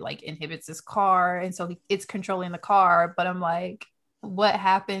spirit like inhibits his car, and so it's controlling the car. But I'm like, what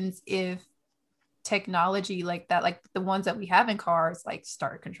happens if technology like that, like the ones that we have in cars, like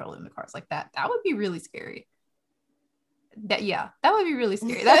start controlling the cars like that? That would be really scary. That would be really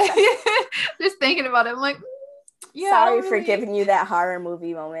scary. Just thinking about it, I'm like, sorry for giving you that horror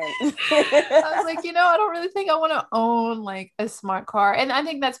movie moment. I was like, I don't really think I want to own like a smart car. And I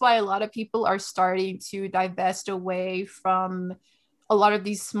think that's why a lot of people are starting to divest away from a lot of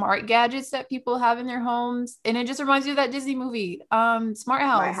these smart gadgets that people have in their homes. And it just reminds you of that Disney movie, Smart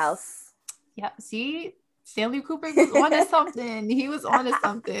House. Yeah, see, Stanley Kubrick was on to something. He was on to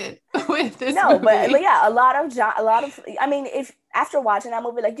something with this movie. But yeah, a lot of I mean, if after watching that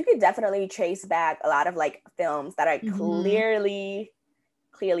movie, like, you could definitely trace back a lot of like films that are clearly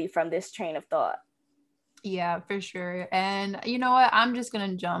from this train of thought. Yeah, for sure. And you know what? I'm just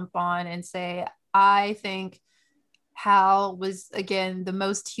gonna jump on and say, I think Hal was, again, the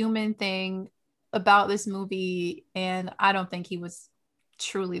most human thing about this movie, and I don't think he was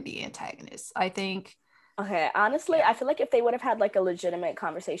truly the antagonist. I think, okay, honestly, I feel like if they would have had like a legitimate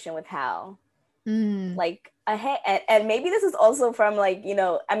conversation with Hal, like and maybe this is also from like,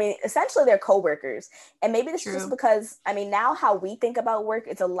 I mean, essentially they're co-workers, and maybe this is just because, I mean, now how we think about work,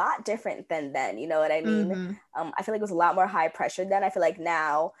 it's a lot different than then, you know what I mean? I feel like it was a lot more high pressure then. I feel like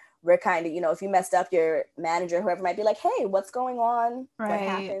now we're kind of, if you messed up, your manager, whoever, might be like, hey, what's going on? What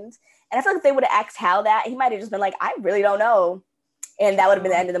happened? And I feel like if they would have asked Hal that, he might have just been like, I really don't know. And that would have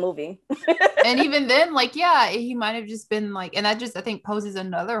been the end of the movie. And even then, like, yeah, he might have just been like, and that just, I think, poses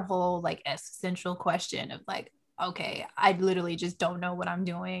another whole like existential question of like, okay, I literally just don't know what I'm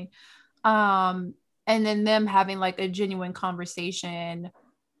doing. And then them having like a genuine conversation,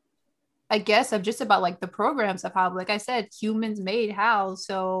 I guess, of just about like the programs of how, like I said, humans made Hal.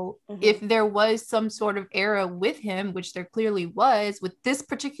 So if there was some sort of error with him, which there clearly was with this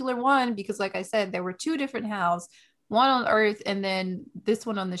particular one, because like I said, there were two different Hals, one on Earth and then this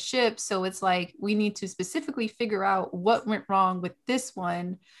one on the ship. So it's like, we need to specifically figure out what went wrong with this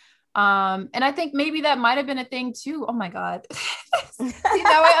one. And I think maybe that might have been a thing too. Oh my God. See,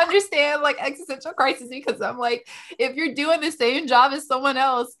 now I understand like existential crisis, because I'm like, if you're doing the same job as someone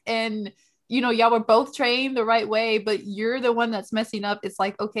else and y'all were both trained the right way, but you're the one that's messing up, it's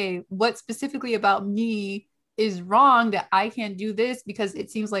like, okay, what specifically about me is wrong that I can't do this, because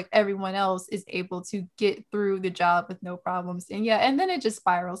it seems like everyone else is able to get through the job with no problems. And then it just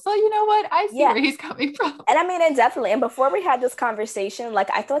spirals. So you know what? I see where he's coming from. And I mean, and definitely. And before we had this conversation,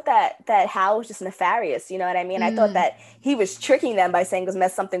 like, I thought that Hal was just nefarious. You know what I mean? I thought that he was tricking them by saying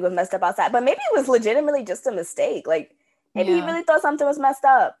something was messed up outside. But maybe it was legitimately just a mistake. Like, maybe he really thought something was messed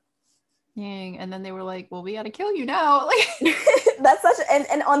up. Dang. And then they were like, well, we gotta kill you now. Like, That's such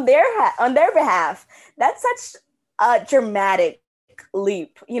and on their behalf, that's such a dramatic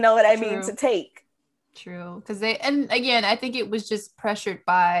leap. You know what I mean? To true, take. true. Because they, and again, I think it was just pressured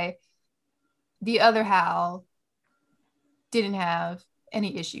by the other Hal didn't have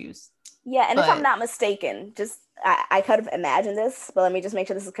any issues. Yeah, and if I'm But not mistaken, just I could have imagined this, but let me just make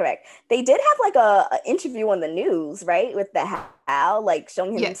sure this is correct. They did have like a interview on the news, right, with the Hal, like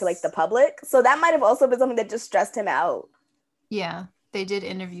showing him to like the yes, public. So that might have also been something that just stressed him out. yeah, they did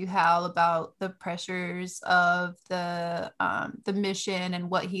interview Hal about the pressures of the mission and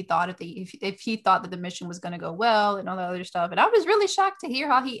what he thought if he thought that the mission was going to go well and all that other stuff. And I was really shocked to hear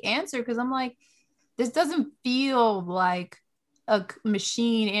how he answered because I'm like, this doesn't feel like a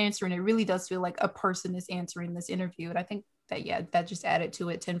machine answering. It really does feel like a person is answering this interview. And I think that, yeah, that just added to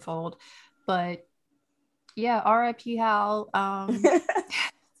it tenfold. But yeah, RIP Hal.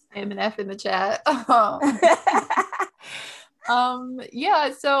 M and F in the chat.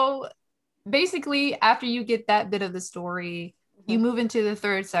 Yeah, so basically after you get that bit of the story, you move into the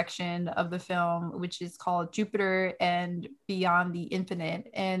third section of the film, which is called Jupiter and Beyond the Infinite.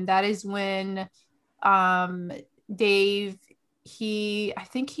 And that is when Dave, I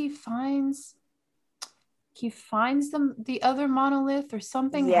think he finds the other monolith or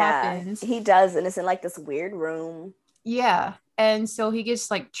something Yeah, happens. he does, and it's in like this weird room. Yeah. And so he gets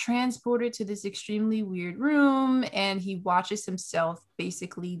like transported to this extremely weird room and he watches himself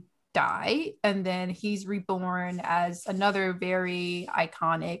basically die. And then he's reborn as another very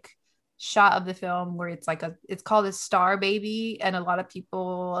iconic shot of the film where it's called a star baby. And a lot of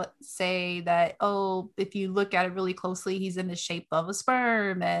people say that, oh, if you look at it really closely, he's in the shape of a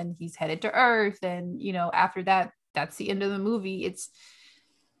sperm and he's headed to Earth. And, after that, that's the end of the movie.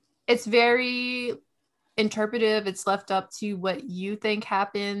 It's very interpretive. It's left up to what you think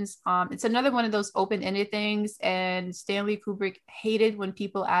happens. It's another one of those open-ended things, and Stanley Kubrick hated when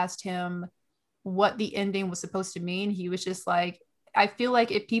people asked him what the ending was supposed to mean. He was just like, I feel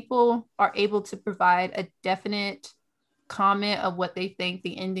like if people are able to provide a definite comment of what they think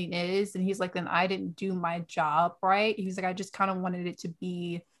the ending is, and he's like, then I didn't do my job right. He's like, I just kind of wanted it to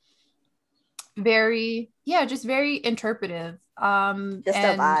be just very interpretive. Just a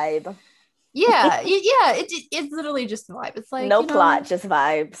And vibe. yeah, yeah, it's literally just a vibe. It's like, No plot, just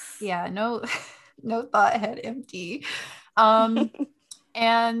vibes. yeah, no, no thought, head empty. Um,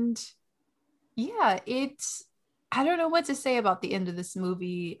 and yeah, I don't know what to say about the end of this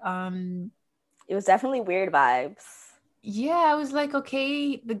movie. It was definitely weird vibes. Yeah, I was like,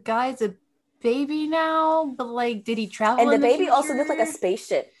 okay, the guy's a baby now, but like, did he travel And the in the baby also looked like a future?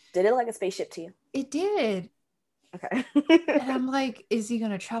 spaceship. Did it look like a spaceship to you? It did. Okay. And I'm like, is he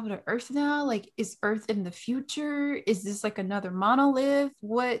gonna travel to Earth now? Like, is Earth in the future? Is this like another monolith?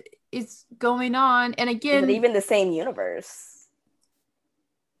 What is going on? And Is it again, even the same universe?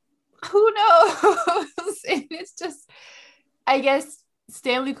 who knows? And it's just, I guess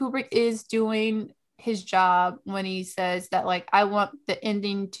Stanley Kubrick is doing his job when he says that, like, I want the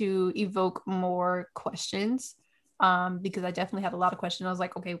ending to evoke more questions. Because I definitely had a lot of questions. I was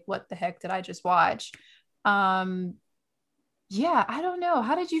like, okay, what the heck did I just watch? Um, yeah, I don't know.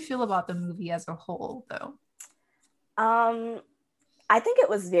 How did you feel about the movie as a whole, though? Um, I think it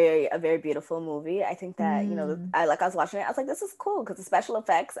was a very beautiful movie. I think that, Mm, I was watching it, I was like, this is cool because the special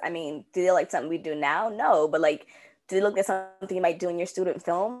effects, I mean, do they like something we do now? No, but like, do they look like something you might do in your student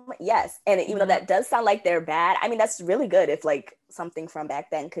film? Yes. And even though yeah. that does sound like they're bad, I mean, that's really good if like something from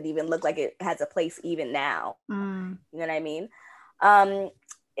back then could even look like it has a place even now. Mm, You know what I mean? Um,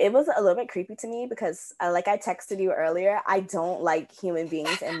 it was a little bit creepy to me because, like I texted you earlier, I don't like human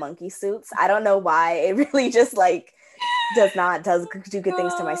beings in monkey suits. I don't know why. It really just like does do good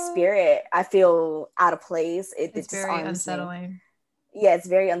things to my God. spirit. I feel out of place. It It's very disarms me. unsettling. Yeah, it's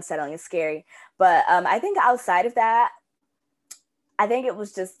very unsettling. It's scary. But I think outside of that, I think it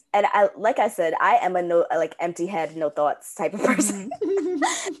was just, and I, like I said, I am a no, like empty head, no thoughts type of person. Mhm.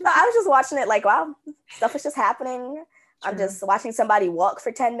 So I was just watching it like, wow, stuff is just happening. I'm True. just watching somebody walk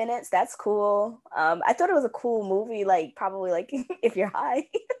for 10 minutes. That's cool. I thought it was a cool movie, like probably like if you're high.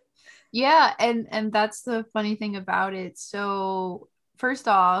 Yeah, and that's the funny thing about it. So first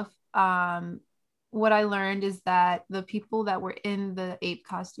off, what I learned is that the people that were in the ape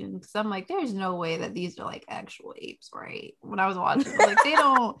costumes, because I'm like, there's no way that these are like actual apes, right? When I was watching, I was like,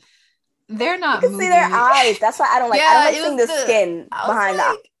 they're You not can see their moving. eyes. That's why I don't Yeah, like it seeing was the skin I was behind the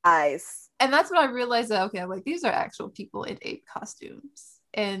like, eyes. and that's when I realized that, okay, I'm like, these are actual people in ape costumes,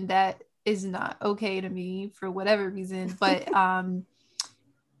 and that is not okay to me for whatever reason. But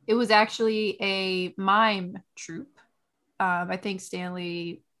it was actually a mime troupe. I think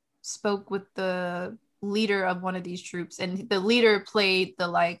Stanley. spoke with the leader of one of these troops, and the leader played the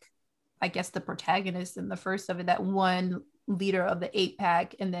like, I guess the protagonist in the first of it, that one leader of the ape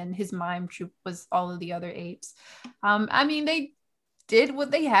pack, and then his mime troop was all of the other apes. I mean, they did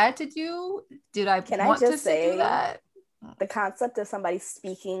what they had to do. Did I Can want I to just say do that? the concept of somebody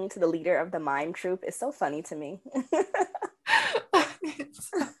speaking to the leader of the mime troop is so funny to me.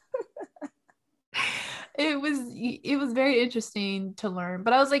 It was very interesting to learn,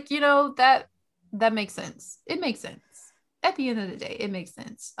 but I was like, you know, that makes sense. It makes sense at the end of the day. It makes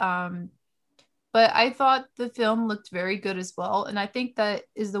sense. But I thought the film looked very good as well, and I think that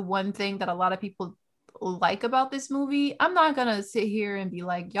is the one thing that a lot of people like about this movie. I'm not gonna sit here and be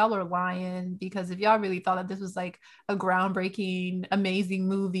like, y'all are lying, because if y'all really thought that this was like a groundbreaking amazing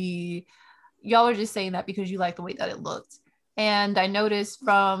movie, y'all are just saying that because you like the way that it looked. And I noticed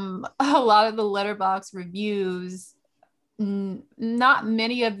from a lot of the Letterboxd reviews, not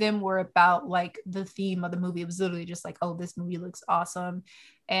many of them were about like the theme of the movie. It was literally just like, oh, this movie looks awesome.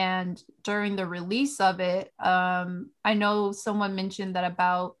 And during the release of it, I know someone mentioned that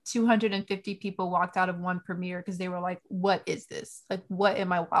about 250 people walked out of one premiere because they were like, what is this? Like, what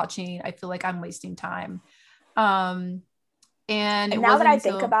am I watching? I feel like I'm wasting time. And now that I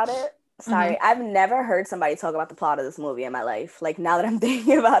think about it, sorry, I've never heard somebody talk about the plot of this movie in my life. Like, now that I'm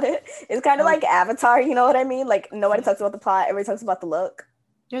thinking about it, it's kind of like Avatar, you know what I mean? Like, nobody talks about the plot, everybody talks about the look.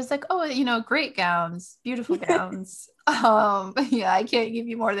 There's like, oh, you know, great gowns, beautiful gowns. Yeah, I can't give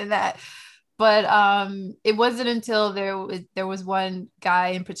you more than that. But it wasn't until there was one guy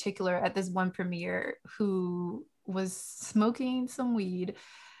in particular at this one premiere who was smoking some weed,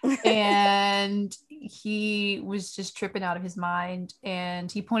 and he was just tripping out of his mind, and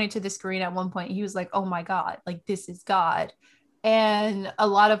he pointed to the screen at one point. He was like, oh my God, like this is God. And a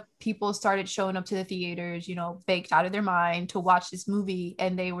lot of people started showing up to the theaters, you know, baked out of their mind to watch this movie,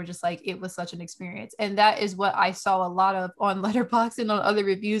 and they were just like, it was such an experience. And that is what I saw a lot of on Letterboxd and on other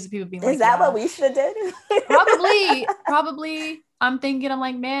reviews of people being like, is that what we should have did? probably. I'm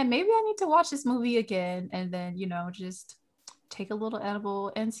like, man, maybe I need to watch this movie again, and then, you know, just take a little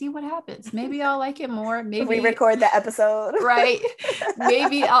edible and see what happens. Maybe I'll like it more. Maybe re-record the episode. Right.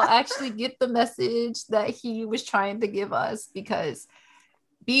 Maybe I'll actually get the message that he was trying to give us, because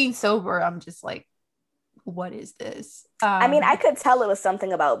being sober, I'm just like, what is this? I mean, I could tell it was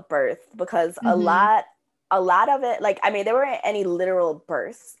something about birth, because a lot of it, like, I mean, there weren't any literal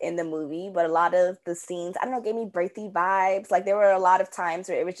births in the movie, but a lot of the scenes, I don't know, gave me birthy vibes. Like, there were a lot of times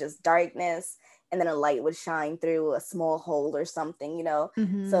where it was just darkness, and then a light would shine through a small hole or something, you know?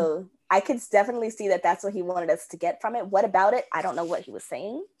 So I could definitely see that that's what he wanted us to get from it. What about it? I don't know what he was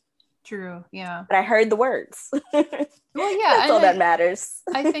saying. True, yeah. But I heard the words. Well, yeah. That's all that matters.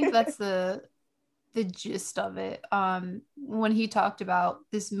 I think that's the gist of it. When he talked about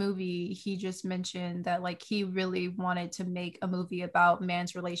this movie, he just mentioned that, like, he really wanted to make a movie about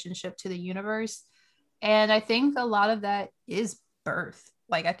man's relationship to the universe. And I think a lot of that is birth.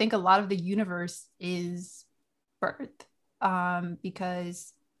 Like, I think a lot of the universe is birth,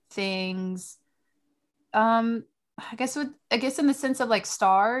 because things, I guess in the sense of like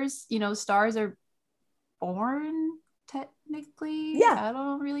stars, you know, stars are born technically. Yeah. I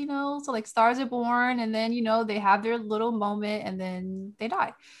don't really know. So like stars are born, and then, you know, they have their little moment, and then they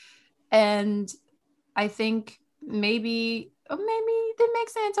die. And I think maybe that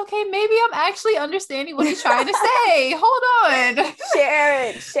makes sense. Okay, maybe I'm actually understanding what he's trying to say. Hold on.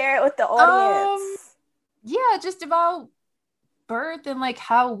 Share it with the audience. Yeah, just about birth and like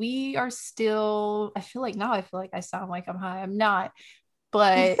how we are still, I feel like I sound like I'm high. I'm not.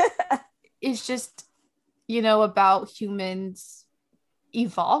 But it's just, you know, about humans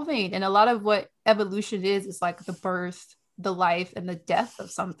evolving, and a lot of what evolution is like the birth, the life, and the death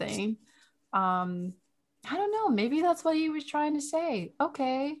of something. I don't know, maybe that's what he was trying to say.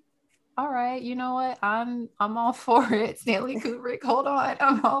 Okay, all right, you know what, I'm all for it. Stanley Kubrick, hold on.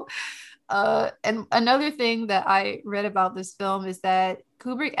 I'm all and another thing that I read about this film is that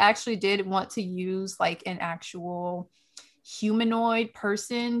Kubrick actually did want to use like an actual humanoid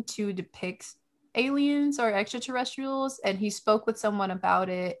person to depict aliens or extraterrestrials, and he spoke with someone about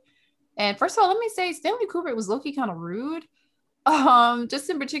it. And first of all, let me say Stanley Kubrick was low-key kind of rude. Just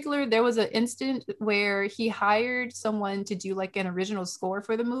in particular, there was an instant where he hired someone to do like an original score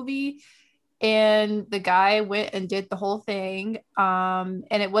for the movie, and the guy went and did the whole thing. And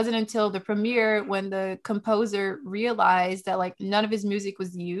it wasn't until the premiere when the composer realized that like none of his music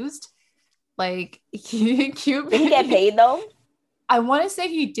was used. Like Did he get paid though? I want to say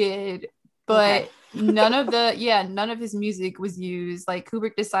he did, but none of his music was used. Like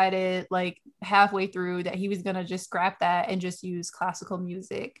Kubrick decided like halfway through that he was gonna just scrap that and just use classical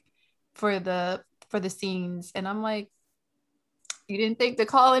music. for the scenes, and I'm like, you didn't think to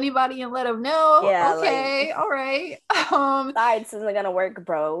call anybody and let them know? Yeah, okay, like, all right. Science isn't gonna work,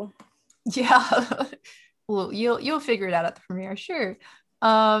 bro. Yeah. Well, you'll figure it out at the premiere, sure.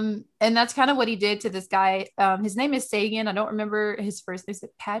 And that's kind of what he did to this guy. His name is Sagan. I don't remember his first name. Is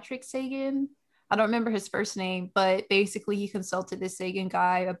it Patrick Sagan? I don't remember his first name, but basically he consulted this Sagan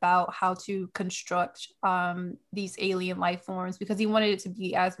guy about how to construct these alien life forms because he wanted it to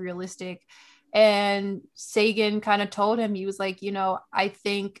be as realistic. And Sagan kind of told him, he was like, you know, I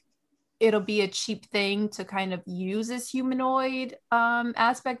think it'll be a cheap thing to kind of use this humanoid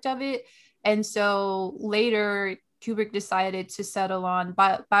aspect of it. And so later, Kubrick decided to settle on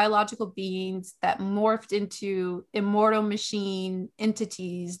biological beings that morphed into immortal machine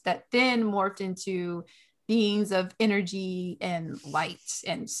entities that then morphed into beings of energy and light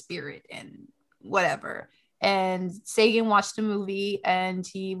and spirit and whatever. And Sagan watched the movie and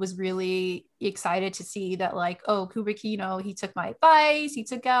he was really excited to see that, like, oh, Kubrick, you know, he took my advice, he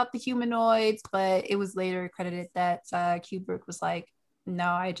took out the humanoids, but it was later credited that Kubrick was like, no,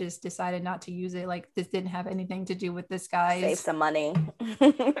 I just decided not to use it. Like, this didn't have anything to do with this guy. Save some money.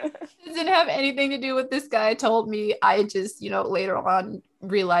 This didn't have anything to do with this guy told me. I just, you know, later on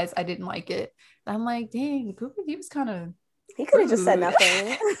realized I didn't like it. And I'm like, dang, Kubrick, he was kind of he could have just said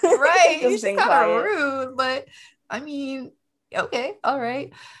nothing. Right. Just He's kind of rude, but I mean, okay, all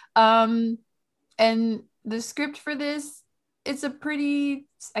right. And the script for this, it's a pretty,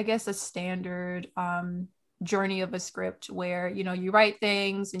 I guess, a standard journey of a script where, you know, you write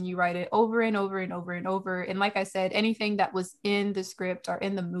things and you write it over and over and over and over. And like I said, anything that was in the script or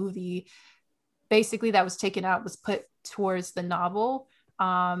in the movie, basically that was taken out was put towards the novel.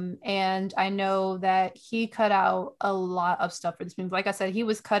 And I know that he cut out a lot of stuff for this movie. Like I said, he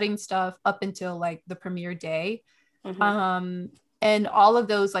was cutting stuff up until like the premiere day. Mm-hmm. And all of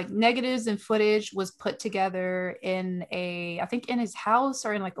those like negatives and footage was put together in I think in his house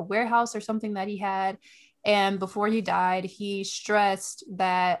or in like a warehouse or something that he had. And before he died, he stressed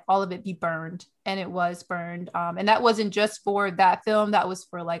that all of it be burned, and it was burned. And that wasn't just for that film, that was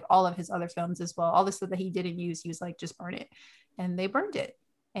for like all of his other films as well. All the stuff that he didn't use, he was like, just burn it. And they burned it.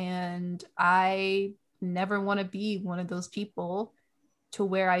 And I never want to be one of those people to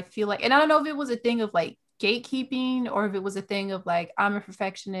where I feel like, and I don't know if it was a thing of like gatekeeping or if it was a thing of like, I'm a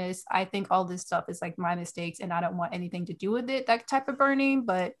perfectionist, I think all this stuff is like my mistakes and I don't want anything to do with it, that type of burning.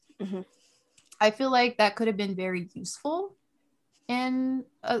 But I feel like that could have been very useful in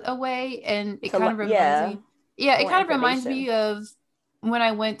a way. And it kind of reminds me, it kind of reminds me of when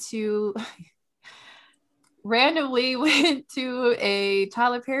I went to randomly went to a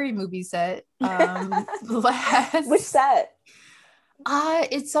Tyler Perry movie set Which set?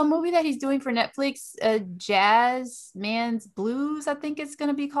 It's some movie that he's doing for Netflix, Jazz Man's Blues, I think it's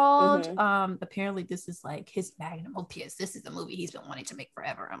gonna be called. Apparently this is like his magnum opus. This is a movie he's been wanting to make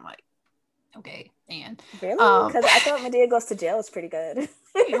forever. I'm like, okay, and really, because I thought Madea Goes to Jail is pretty good.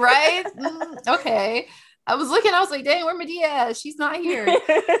 Right? Okay, I was looking, I was like, dang, where Madea? She's not here.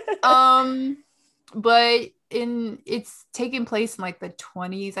 But it's taking place in like the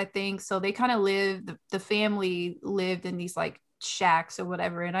 20s, I think. So they kind of the family lived in these like shacks or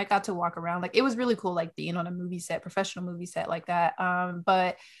whatever, and I got to walk around. Like, it was really cool, like being on a movie set, professional movie set like that.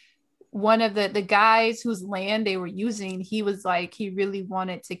 But one of the guys whose land they were using, he was like, he really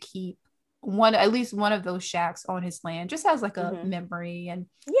wanted to keep at least one of those shacks on his land, just as like a memory. And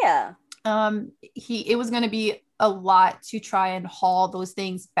it was going to be a lot to try and haul those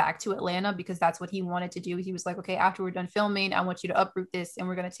things back to Atlanta, because that's what he wanted to do. He was like, okay, after we're done filming, I want you to uproot this and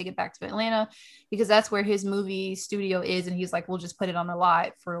we're going to take it back to Atlanta, because that's where his movie studio is. And he's like, we'll just put it on the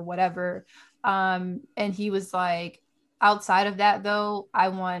lot for whatever. And he was like, outside of that though, I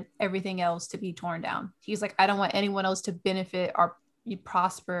want everything else to be torn down. He's like, I don't want anyone else to benefit or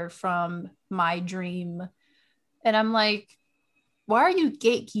prosper from my dream. And I'm like, why are you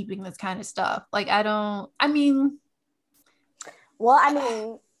gatekeeping this kind of stuff? Like, not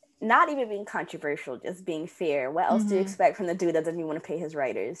even being controversial, just being fair. What else do you expect from the dude that doesn't even want to pay his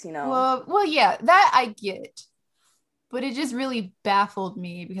writers, you know? Well, yeah, that I get. But it just really baffled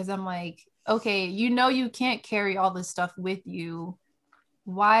me, because I'm like, okay, you know, you can't carry all this stuff with you.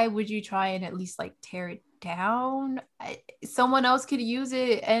 Why would you try and at least like tear it down? Someone else could use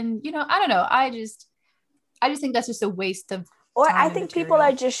it. And, you know, I don't know. I just think that's just a waste of Or I think people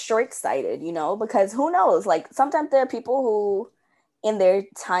are just short-sighted, you know, because who knows? Like, sometimes there are people who in their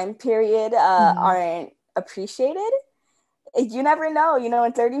time period aren't appreciated. You never know, you know,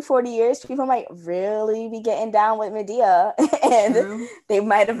 in 30, 40 years, people might really be getting down with Madea, and they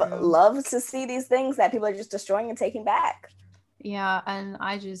might have loved to see these things that people are just destroying and taking back. Yeah, and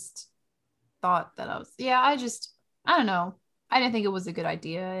I just thought that I don't know. I didn't think it was a good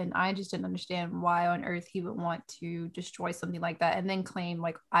idea, and I just didn't understand why on earth he would want to destroy something like that and then claim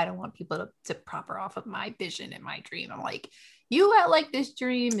like I don't want people to profit off of my vision and my dream. I'm like, you act like this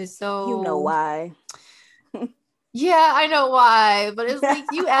dream is so, you know why. Yeah, I know why, but it's like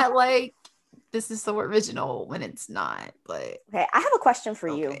you act like this is so original when it's not. But okay, I have a question for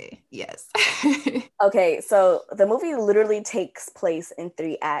you. Yes. Okay, so the movie literally takes place in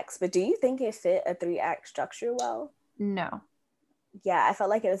 3 acts, but do you think it fit a 3-act structure well? No. Yeah, I felt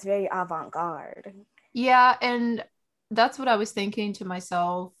like it was very avant-garde. Yeah, and that's what I was thinking to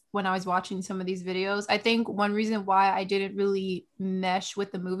myself when I was watching some of these videos. I think one reason why I didn't really mesh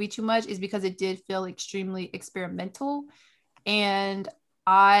with the movie too much is because it did feel extremely experimental. And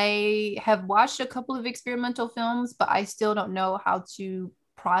I have watched a couple of experimental films, but I still don't know how to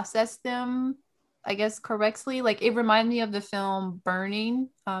process them, I guess, correctly. Like it reminded me of the film Burning,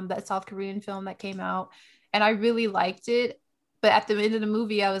 that South Korean film that came out, and I really liked it. But at the end of the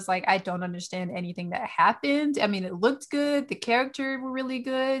movie, I was like, I don't understand anything that happened. I mean, it looked good. The characters were really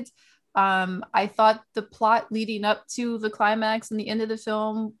good. I thought the plot leading up to the climax and the end of the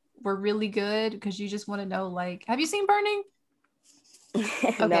film were really good because you just want to know, like, have you seen Burning?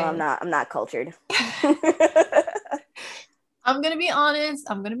 Okay. No, I'm not cultured. I'm gonna be honest.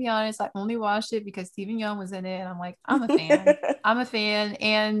 I only watched it because Stephen Yeun was in it, and I'm like, I'm a fan. I'm a fan,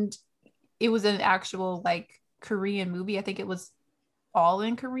 and it was an actual like Korean movie. I think it was all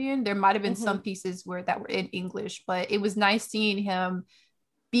in Korean. There might have been some pieces that were in English, but it was nice seeing him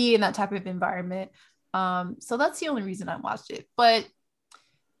be in that type of environment. So that's the only reason I watched it. But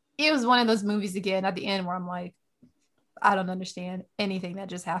it was one of those movies again at the end where I'm like, I don't understand anything that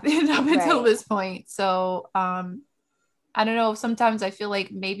just happened up until this point. So I don't know. Sometimes I feel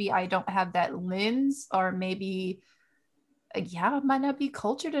like maybe I don't have that lens, or maybe I might not be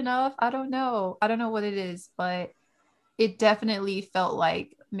cultured enough. I don't know what it is, but it definitely felt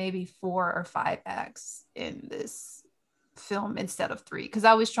like maybe 4 or 5 acts in this film instead of 3, because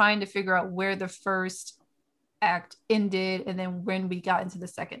I was trying to figure out where the first act ended and then when we got into the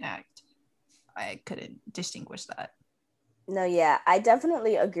second act. I couldn't distinguish that. No, yeah, I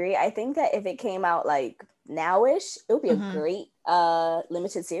definitely agree. I think that if it came out like nowish, it would be a great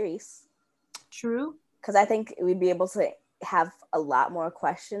limited series. True. Because I think we'd be able to have a lot more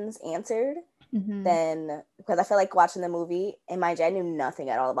questions answered than, because I feel like watching the movie, and mind you, I knew nothing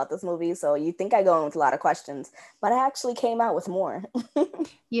at all about this movie, so you think I go in with a lot of questions, but I actually came out with more.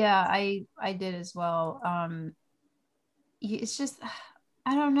 Yeah, I did as well. It's just,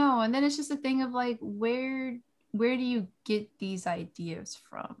 I don't know. And then it's just a thing of like, where do you get these ideas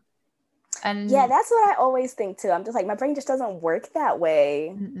from? And yeah, that's what I always think too. I'm just like, my brain just doesn't work that way.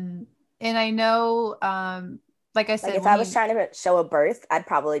 And I know, like I said, like if I was trying to show a birth, I'd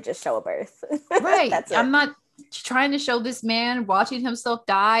probably just show a birth. Right. That's it. I'm not trying to show this man watching himself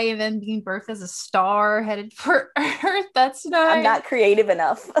die and then being birthed as a star headed for Earth. I'm not creative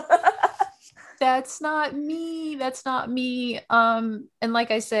enough. That's not me. And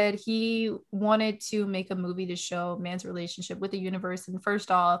like I said, he wanted to make a movie to show man's relationship with the universe. And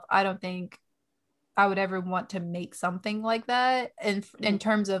first off, I don't think I would ever want to make something like that. And in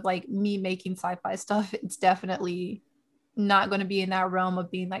terms of like me making sci-fi stuff, it's definitely not going to be in that realm of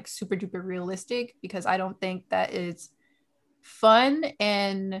being like super duper realistic, because I don't think that is fun.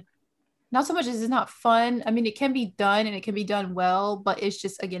 And not so much as it's not fun. I mean, it can be done and it can be done well, but it's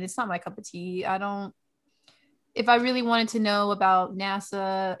just, again, it's not my cup of tea. If I really wanted to know about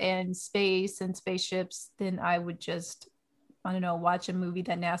NASA and space and spaceships, then I would just, I don't know, watch a movie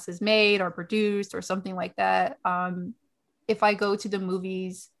that NASA's made or produced or something like that. If I go to the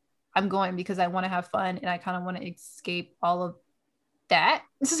movies, I'm going because I want to have fun and I kind of want to escape all of that.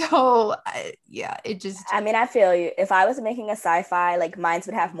 So it just, I mean, I feel you. If I was making a sci-fi, like mine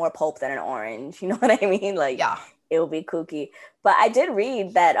would have more pulp than an orange, you know what I mean? Like, yeah, it would be kooky. But I did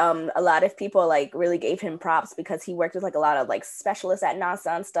read that a lot of people like really gave him props because he worked with like a lot of like specialists at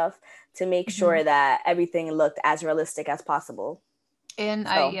NASA and stuff to make sure that everything looked as realistic as possible. And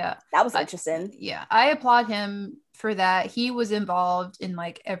so, that was interesting. Yeah, I applaud him for that. He was involved in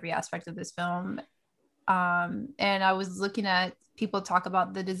like every aspect of this film. And I was looking at people talk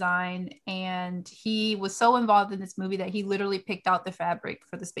about the design, and he was so involved in this movie that he literally picked out the fabric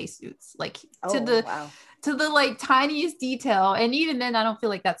for the spacesuits, like to the like tiniest detail. And even then, I don't feel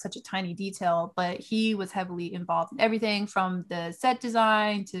like that's such a tiny detail, but he was heavily involved in everything from the set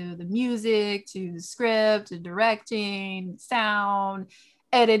design to the music to the script to directing, sound,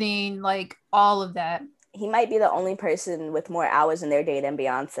 editing, like all of that. He might be the only person with more hours in their day than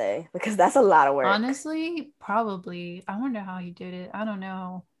Beyonce, because that's a lot of work. Honestly, probably. I wonder how he did it. I don't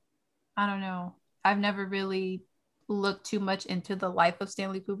know. I don't know. I've never really looked too much into the life of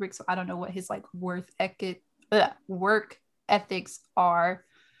Stanley Kubrick, so I don't know what his like work ethics are.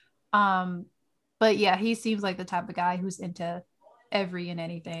 Um, but yeah, he seems like the type of guy who's into every and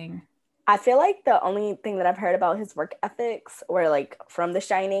anything. I feel like the only thing that I've heard about his work ethics were like from The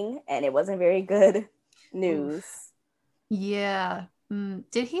Shining, and it wasn't very good news. Oof. Yeah.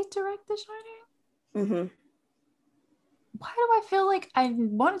 Did he direct The Shining? Mm-hmm. Why do I feel like I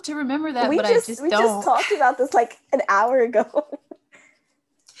wanted to remember that, we but just I just we don't. just talked about this like an hour ago.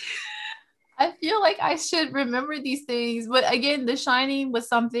 I feel like I should remember these things, but again, The Shining was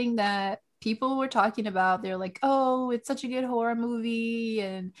something that people were talking about. They're like, "Oh, it's such a good horror movie,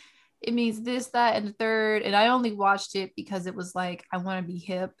 and it means this, that, and the third." And I only watched it because it was like I want to be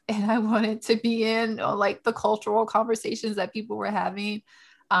hip and I wanted to be in like the cultural conversations that people were having.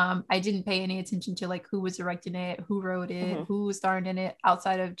 I didn't pay any attention to like who was directing it, who wrote it, Mm-hmm. who was starring in it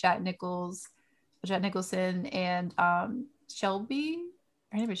outside of Jack Nicholson, and Shelby.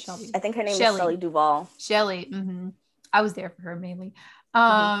 Her name is Shelby. I think her name is Shelley. Shelley Duvall. Shelley. I was there for her mainly.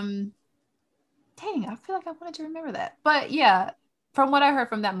 Mm-hmm. Dang, I feel like I wanted to remember that. But yeah, from what I heard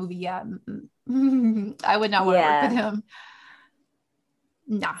from that movie, yeah, I would not want to work with him.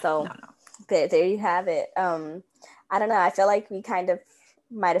 Nah, so no. there you have it. I don't know. I feel like we kind of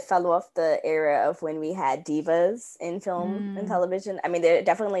might have fell off the era of when we had divas in film and television. I mean, there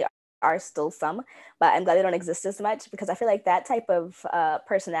definitely are still some, but I'm glad they don't exist as much because I feel like that type of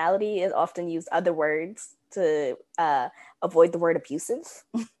personality is often used other words to avoid the word abusive.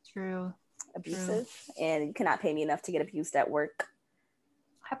 True. Abusive. And you cannot pay me enough to get abused at work.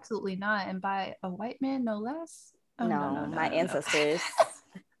 Absolutely not. And by a white man, no less. Oh, no, my ancestors.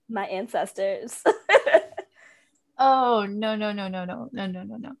 My ancestors. Oh, no.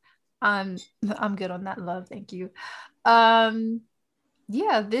 I'm good on that, love. Thank you.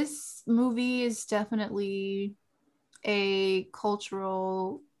 Yeah, this movie is definitely a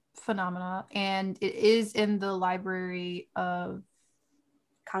cultural phenomena, and it is in the Library of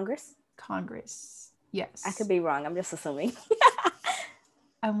Congress. Yes. I could be wrong. I'm just assuming.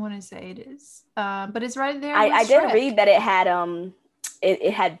 I want to say it is. But it's right there. I did read that it had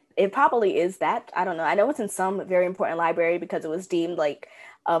it probably is that. I don't know. I know it's in some very important library because it was deemed like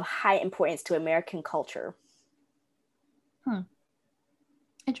of high importance to American culture.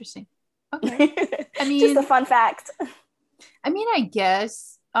 Interesting. Okay. I mean, just a fun fact. I mean, I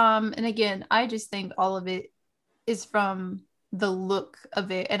guess. And again, I just think all of it is from the look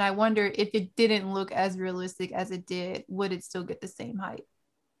of it. And I wonder if it didn't look as realistic as it did, would it still get the same hype?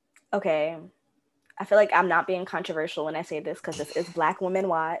 Okay. I feel like I'm not being controversial when I say this because this is Black Women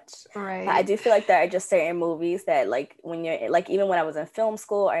Watch. Right. But I do feel like there are just certain movies that like when you're like, even when I was in film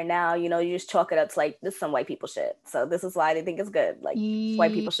school or now, you know, you just chalk it up to like, this is some white people shit. So this is why they think it's good. Like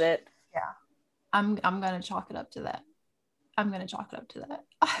white people shit. Yeah. I'm going to chalk it up to that.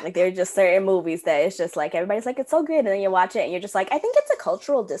 Like there are just certain movies that it's just like, everybody's like, it's so good. And then you watch it and you're just like, I think it's a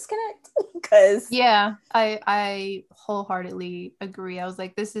cultural disconnect. Because yeah, I wholeheartedly agree. I was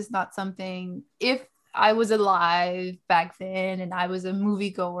like, this is not something, if I was alive back then and I was a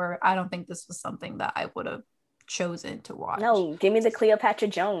moviegoer, I don't think this was something that I would have chosen to watch. No, give me the Cleopatra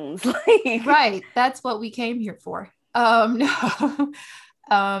Jones. Right. That's what we came here for. No.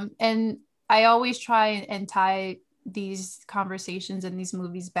 And I always try and tie these conversations and these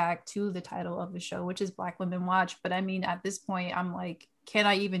movies back to the title of the show, which is Black Women Watch. But I mean, at this point, I'm like, can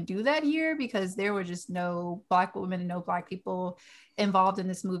I even do that here? Because there were just no Black women and no Black people involved in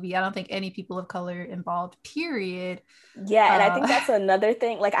this movie. I don't think any people of color involved, period. Yeah, and I think that's another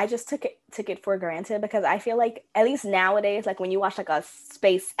thing. Like, I just took it for granted because I feel like at least nowadays, like when you watch like a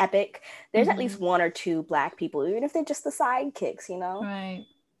space epic, there's at least one or two Black people, even if they're just the sidekicks, you know? Right.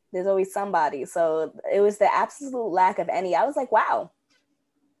 There's always somebody. So it was the absolute lack of any. I was like, wow.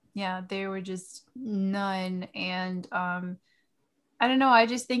 Yeah, there were just none. And I don't know. I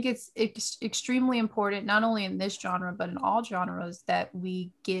just think it's extremely important, not only in this genre, but in all genres, that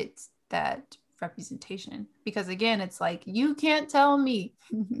we get that representation. Because again, it's like, you can't tell me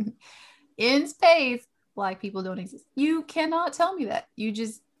in space, Black people don't exist. You cannot tell me that. You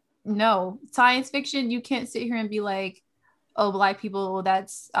just, no. Science fiction, you can't sit here and be like, oh, Black people,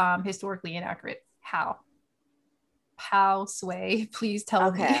 that's historically inaccurate. How, Sway? Please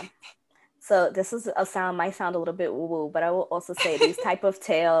tell me. So this is might sound a little bit woo-woo, but I will also say these type of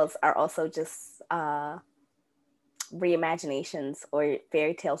tales are also just reimaginations or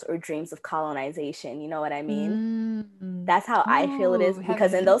fairy tales or dreams of colonization. You know what I mean? Mm. That's how I feel it is, Ooh,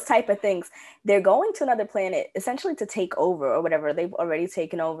 because in heaven. those type of things, they're going to another planet essentially to take over or whatever. They've already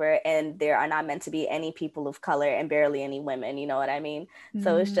taken over, and there are not meant to be any people of color and barely any women. You know what I mean?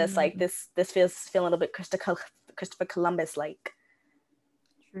 So it's just like Mm. this feels feeling a little bit Christopher Columbus like.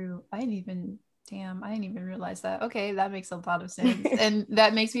 True. I didn't even realize that. Okay, that makes a lot of sense. And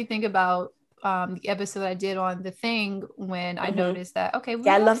that makes me think about the episode I did on The Thing when I Hmm. noticed that, okay, we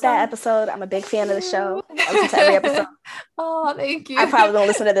Yeah, I have love that some. episode. I'm a big fan of the Ooh. show. I listen to every episode. Oh, thank I you. probably don't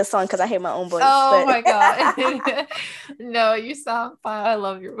listen to this song because I hate my own voice, Oh but my God. No, you sound fine. I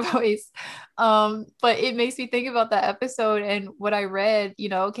love your voice. But it makes me think about that episode and what I read,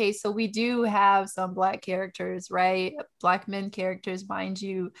 okay, so we do have some Black characters, right? Black men characters, mind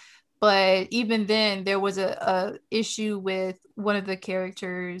you. But even then, there was a issue with one of the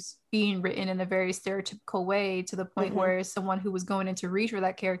characters being written in a very stereotypical way, to the point Mhm. where someone who was going in to read for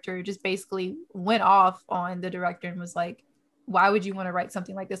that character just basically went off on the director and was like, why would you want to write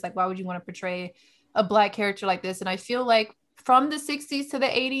something like this? Like, why would you want to portray a Black character like this? And I feel like from the 60s to the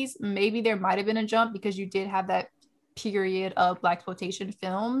 80s, maybe there might have been a jump because you did have that period of Blaxploitation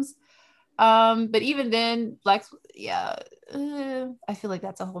films. But even then, yeah, I feel like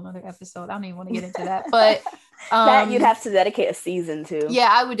that's a whole nother episode. I don't even want to get into that. But That you'd have to dedicate a season to. yeah,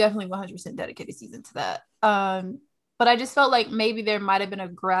 I would definitely 100% dedicate a season to that. But I just felt like maybe there might have been a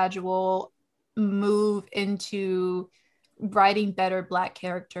gradual move into writing better Black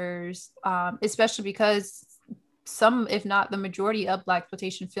characters, especially because some, if not the majority of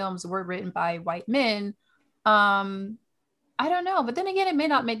Blaxploitation films were written by white men. I don't know, but then again, it may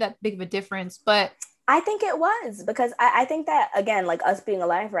not make that big of a difference. But I think it was, because I think that, again, like us being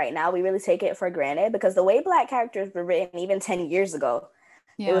alive right now, we really take it for granted, because the way Black characters were written even 10 years ago,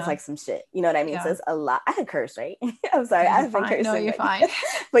 it was yeah, like some shit. You know what I mean? So yeah, it's a lot. I could curse, right? I'm sorry. you're I've been fine. No, cursing. you're fine.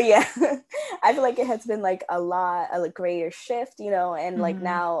 But yeah, I feel like it has been like a greater shift, and like Mm-hmm.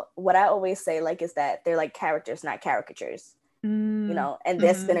 now what I always say like is that they're like characters, not caricatures, and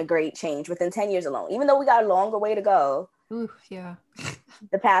that's been Mm-hmm. a great change within 10 years alone. Even though we got a longer way to go, Ooh, yeah.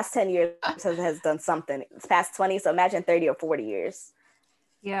 the past 10 years has done something. It's past 20, so imagine 30 or 40 years.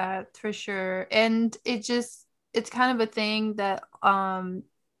 Yeah, for sure. And it's kind of a thing that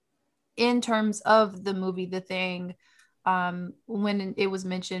in terms of the movie The Thing, when it was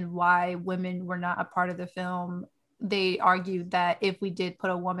mentioned why women were not a part of the film, they argued that if we did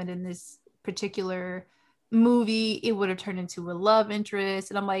put a woman in this particular movie, it would have turned into a love interest.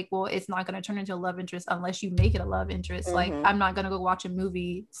 And I'm like, well, it's not going to turn into a love interest unless you make it a love interest. Like, Mm-hmm. I'm not going to go watch a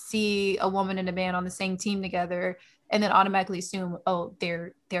movie, see a woman and a man on the same team together, and then automatically assume, oh,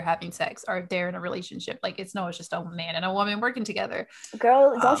 they're having sex or they're in a relationship. Like, it's just a man and a woman working together.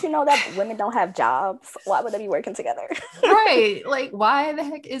 Girl, don't um you know that women don't have jobs? Why would they be working together? right, like, why the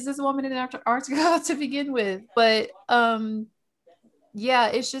heck is this woman in Antarctica to begin with? But yeah,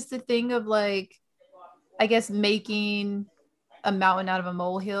 it's just a thing of, like, I guess, making a mountain out of a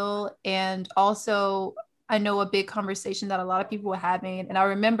molehill. And also, I know a big conversation that a lot of people were having, and I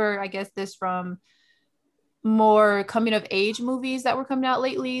remember, I guess, this from more coming of age movies that were coming out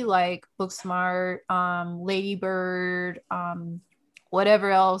lately, like Booksmart, Lady Bird,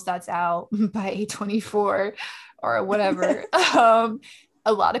 whatever else that's out by A24 or whatever.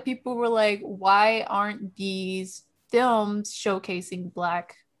 A lot of people were like, why aren't these films showcasing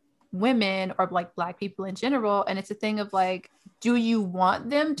Black women or like Black people in general? And it's a thing of like, do you want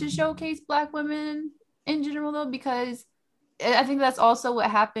them to showcase Black women in general though? Because I think that's also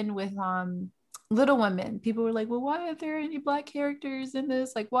what happened with Little Women. People were like, well, why aren't there any Black characters in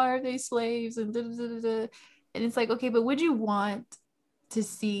this? Like, why are they slaves? And da, da, da, da. And it's like, okay, but would you want to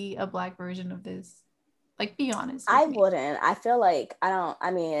see a Black version of this? Like, be honest I with me. wouldn't. I feel like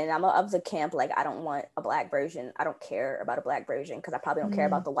I mean, and I'm of the camp, like, I don't want a Black version. I don't care about a Black version because I probably don't care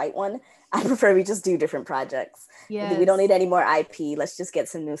about the white one. I prefer we just do different projects. We don't Yes. need any more IP. Let's just get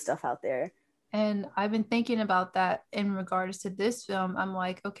some new stuff out there. And I've been thinking about that in regards to this film. I'm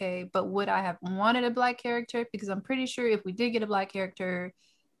like, okay, but would I have wanted a Black character? Because I'm pretty sure if we did get a Black character,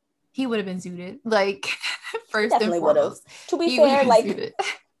 he would have been zooted. Like, He first and definitely would have. foremost, To be he would have fair, been like zooted.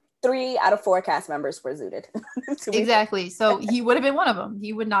 3 out of 4 cast members were zooted. To be fair. Exactly. So he would have been one of them.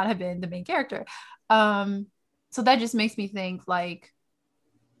 He would not have been the main character. So that just makes me think, like,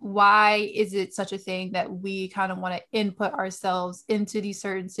 why is it such a thing that we kind of want to input ourselves into these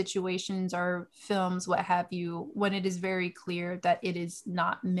certain situations or films, what have you, when it is very clear that it is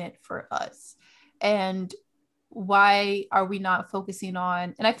not meant for us? And why are we not focusing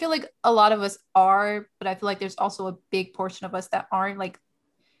on, and I feel like a lot of us are, but I feel like there's also a big portion of us that aren't, like,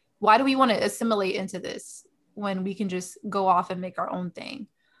 why do we want to assimilate into this? when we can just go off and make our own thing.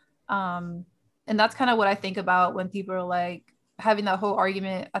 And that's kind of what I think about when people are like having that whole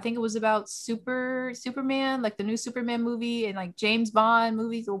argument. I think it was about Superman, like the new Superman movie and like James Bond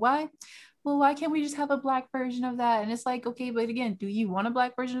movies. Why can't we just have a black version of that? And it's like, okay, but again, do you want a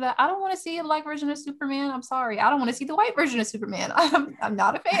black version of that? I don't want to see a black version of Superman. I'm sorry. I don't want to see the white version of Superman. I'm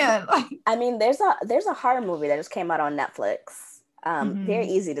not a fan. Like, I mean, there's a horror movie that just came out on Netflix. Very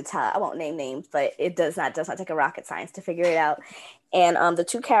easy to tell. I won't name names, but it does not take a rocket science to figure it out. And the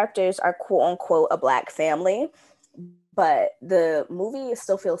two characters are quote unquote a black family, but the movie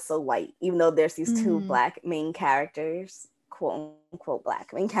still feels so white, even though there's these two black main characters, quote unquote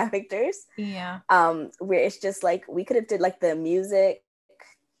black main characters. Yeah. Where it's just like we could have did like the music.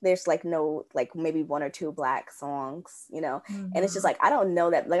 There's like no, like maybe one or two black songs, you know, and it's just like, I don't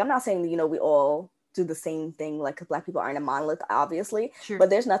know that, like, I'm not saying, you know, we all do the same thing, like, because black people aren't a monolith, obviously, Sure. But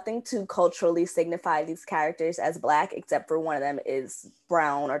there's nothing to culturally signify these characters as black, except for one of them is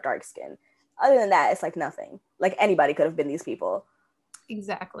brown or dark skin. Other than that, it's like nothing. Like anybody could have been these people.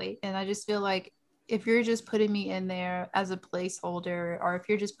 Exactly. And I just feel like if you're just putting me in there as a placeholder, or if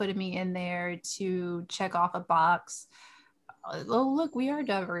you're just putting me in there to check off a box, oh, look, we are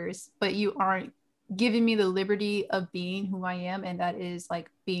diverse, but you aren't giving me the liberty of being who I am. And that is like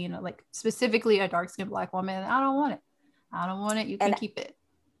being like specifically a dark-skinned black woman. I don't want it. You can keep it.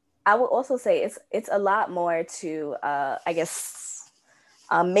 I would also say it's a lot more to, I guess,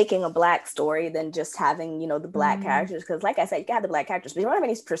 making a black story than just having, you know, the black characters. Because like I said, you can have the black characters, but you don't have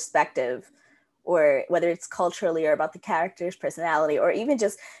any perspective, or whether it's culturally or about the character's personality, or even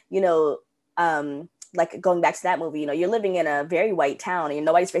just, you know, like going back to that movie, you know, you're living in a very white town and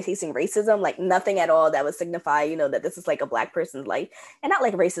nobody's facing racism, like nothing at all that would signify, you know, that this is like a black person's life. And not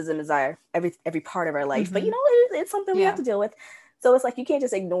like racism is our every part of our life, but you know, it's something we have to deal with. So it's like, you can't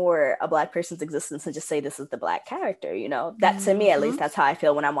just ignore a black person's existence and just say this is the black character, you know, that to me, at least, that's how I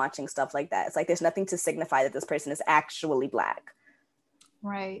feel when I'm watching stuff like that. It's like, there's nothing to signify that this person is actually black.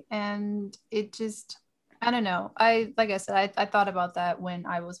 Right. And it just, I don't know. Like I said, I thought about that when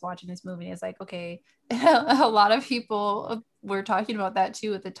I was watching this movie. It's like, okay, a lot of people were talking about that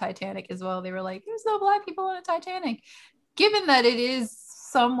too with the Titanic as well. They were like, there's no black people in a Titanic. Given that it is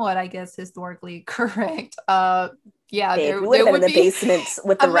somewhat, I guess, historically correct. Yeah, Babe, we would have been in the basements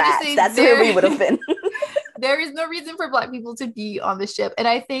with the rats. That's where we would have been. There is no reason for black people to be on the ship. And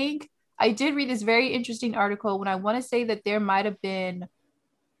I think I did read this very interesting article when I want to say that there might have been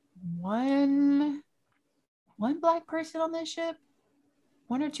one black person on this ship,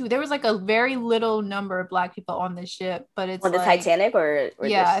 one or two. There was like a very little number of black people on this ship, but it's on the Titanic or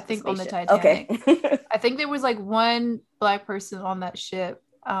yeah, I think on the Titanic. Okay. I think there was like one black person on that ship,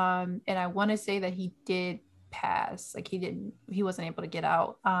 and I want to say that he did pass, like he wasn't able to get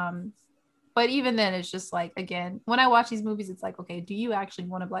out. But even then, it's just like, again, when I watch these movies, it's like, okay, do you actually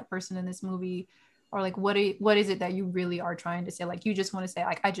want a black person in this movie, or like what is it that you really are trying to say? Like, you just want to say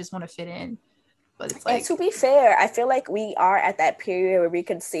like, I just want to fit in. But it's like, and to be fair, I feel like we are at that period where we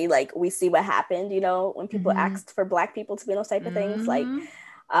could see, like, we see what happened, you know, when people asked for black people to be in those type of things, like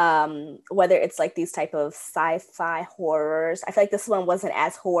whether it's like these type of sci-fi horrors. I feel like this one wasn't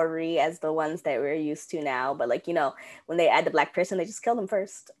as horror-y as the ones that we're used to now, but like, you know, when they add the black person, they just kill them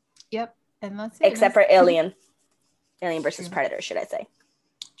first. Yep. And that's it. Except for Alien versus Predator, should I say.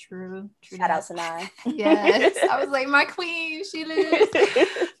 True. Shout out to Nye. Yes. I was like, my queen, she lives.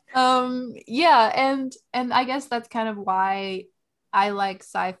 Yeah, and I guess that's kind of why I like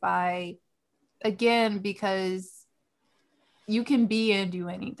sci-fi, again, because you can be and do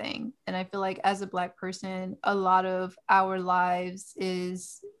anything. And I feel like as a black person, a lot of our lives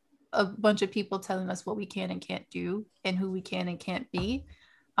is a bunch of people telling us what we can and can't do and who we can and can't be.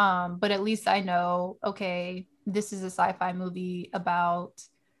 But at least I know, okay, this is a sci-fi movie about,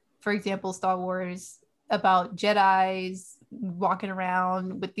 for example, Star Wars, about Jedis walking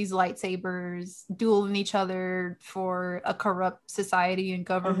around with these lightsabers, dueling each other for a corrupt society and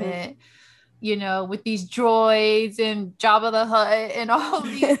government, you know, with these droids and Jabba the Hutt and all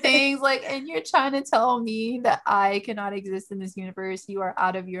these things. Like, and you're trying to tell me that I cannot exist in this universe. You are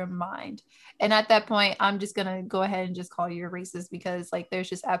out of your mind. And at that point, I'm just going to go ahead and just call you a racist, because like, there's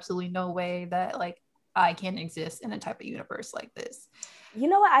just absolutely no way that like I can exist in a type of universe like this. You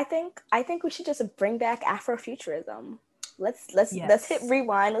know what? I think we should just bring back Afrofuturism. Let's hit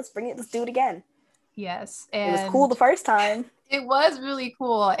rewind. Let's do it again. Yes. And it was cool the first time. It was really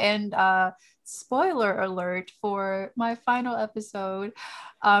cool. And spoiler alert for my final episode.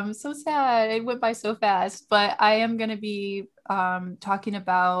 So sad. It went by so fast, but I am going to be talking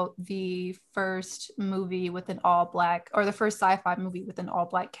about the first movie with an all black, or the first sci-fi movie with an all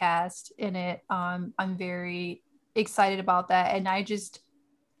black cast in it. I'm very excited about that, and I just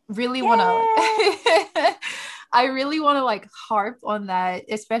really want to I really want to like harp on that,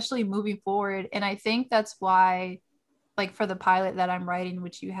 especially moving forward. And I think that's why, like, for the pilot that I'm writing,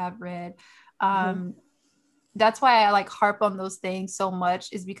 which you have read, that's why I like harp on those things so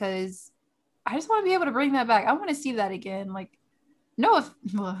much, is because I just want to be able to bring that back. I want to see that again. Like, no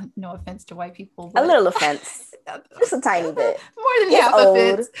offense to white people, a little offense, just a tiny bit, more than half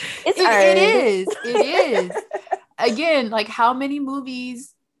offense. It is. Again, like, how many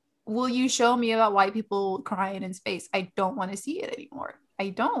movies will you show me about white people crying in space? I don't want to see it anymore. I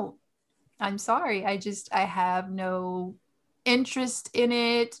don't. I'm sorry. I have no interest in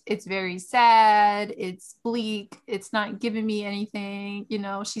it. It's very sad. It's bleak. It's not giving me anything. You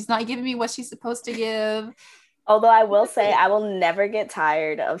know, she's not giving me what she's supposed to give. Although I will say, I will never get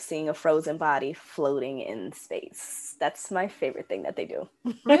tired of seeing a frozen body floating in space. That's my favorite thing that they do.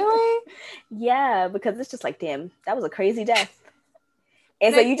 Really? Yeah, because it's just like, damn, that was a crazy death.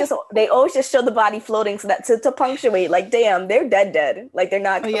 And so they always just show the body floating, so that to punctuate, like, damn, they're dead. Like, they're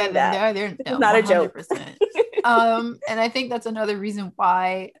not coming back. They're it's not 100%. A joke. And I think that's another reason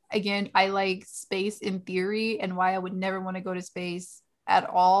why, again, I like space in theory, and why I would never want to go to space at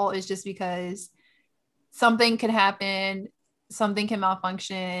all, is just because something can happen, something can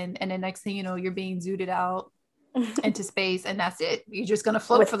malfunction, and the next thing you know, you're being zooted out into space, and that's it. You're just gonna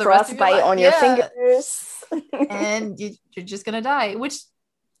float for the rest of your life. On your fingers, and you're just gonna die. Which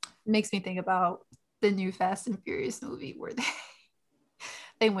makes me think about the new Fast and Furious movie where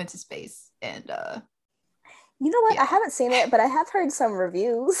they went to space, and you know what? Yeah. I haven't seen it, but I have heard some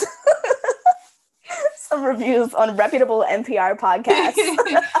reviews. Some reviews on reputable NPR podcasts.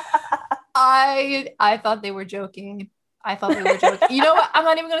 I thought they were joking. You know what? I'm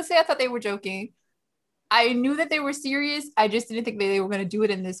not even gonna say I thought they were joking. I knew that they were serious. I just didn't think they were going to do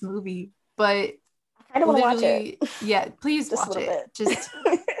it in this movie. But I don't want to watch it. Yeah, please just watch it. Just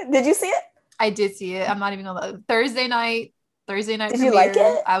Did you see it? I did see it. I'm not even gonna lie. Thursday night. Did premiere, you like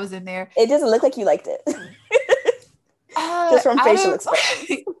it? I was in there. It doesn't look like you liked it. Just from facial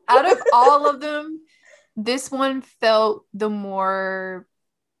expressions. Out of all of them, this one felt the more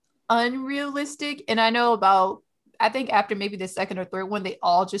unrealistic. And I think after maybe the second or third one, they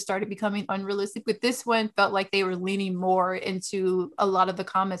all just started becoming unrealistic. But this one felt like they were leaning more into a lot of the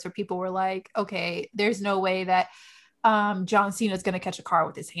comments where people were like, okay, there's no way that John Cena is going to catch a car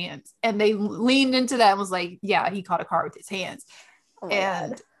with his hands. And they leaned into that and was like, yeah, he caught a car with his hands. Oh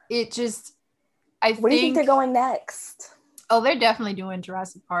and God. It just, where do you think they're going next? Oh, they're definitely doing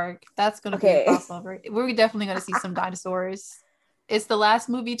Jurassic Park. That's going to be a crossover. We're definitely going to see some dinosaurs. It's the last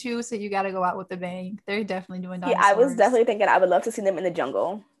movie too, so you got to go out with a bang. They're definitely doing dinosaurs. Yeah, I was definitely thinking I would love to see them in the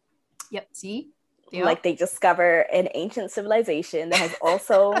jungle. Yep. See? Yep. Like they discover an ancient civilization that has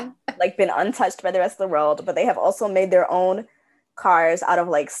also like been untouched by the rest of the world, but they have also made their own cars out of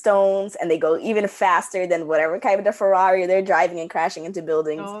like stones, and they go even faster than whatever kind of the Ferrari they're driving and crashing into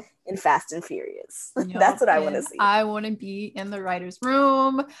buildings in Fast and Furious. Yep. That's what I want to see. I want to be in the writer's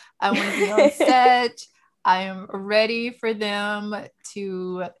room. I want to be on set. I am ready for them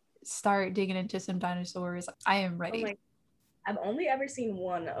to start digging into some dinosaurs. I am ready. Oh my, I've only ever seen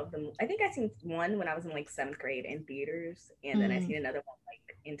one of them. I think I seen one when I was in like 7th grade in theaters, and then I seen another one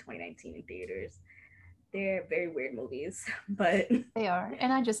like in 2019 in theaters. They're very weird movies, but they are.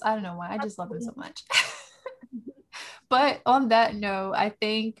 And I don't know why. I just love them so much. But on that note, I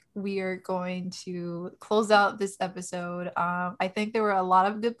think we are going to close out this episode. I think there were a lot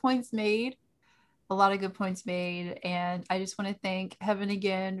of good points made. And I just want to thank Heaven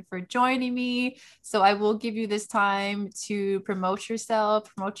again for joining me. So I will give you this time to promote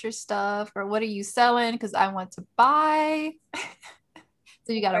yourself, promote your stuff, or what are you selling? Because I want to buy.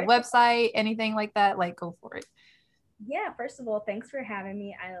 So you got a website, anything like that? Like, go for it. Yeah, first of all, thanks for having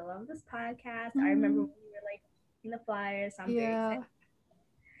me. I love this podcast. I remember when you were like in the flyers. So I'm very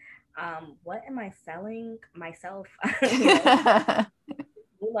excited. What am I selling? Myself. Let's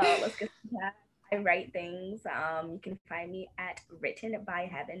get to that. I write things. You can find me at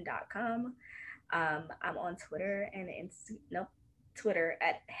writtenbyheaven.com. I'm on Twitter and Twitter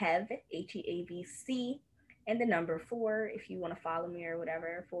at Hev, HEAVC, and the number 4 if you want to follow me or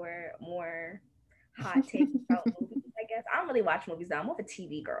whatever for more hot takes about movies, I guess. I don't really watch movies though. I'm more of a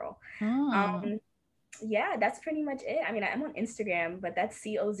TV girl. Yeah, that's pretty much it. I mean, I'm on Instagram, but that's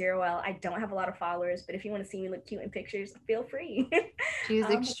COZL. I don't have a lot of followers, but if you want to see me look cute in pictures, feel free. She's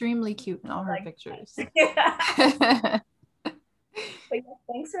extremely cute in all her pictures. But yeah,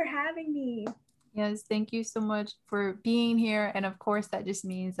 thanks for having me. Yes, thank you so much for being here. And of course, that just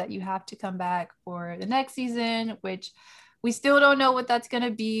means that you have to come back for the next season, which we still don't know what that's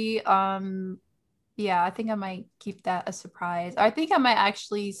gonna be. Yeah, I think I might keep that a surprise. I think I might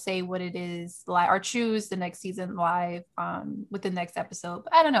actually say what it is live or choose the next season live with the next episode.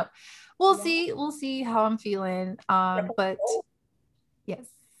 But I don't know. We'll see. We'll see how I'm feeling. But yes.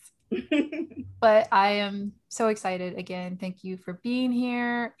 But I am so excited again. Thank you for being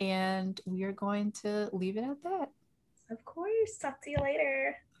here, and we are going to leave it at that. Of course. Talk to you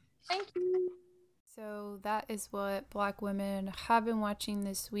later. Thank you. So that is what Black women have been watching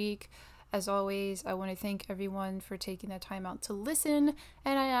this week. As always, I want to thank everyone for taking the time out to listen,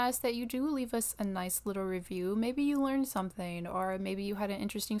 and I ask that you do leave us a nice little review. Maybe you learned something, or maybe you had an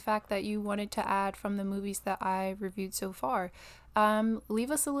interesting fact that you wanted to add from the movies that I reviewed so far.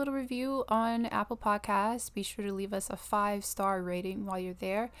 Leave us a little review on Apple Podcasts. Be sure to leave us a 5-star rating while you're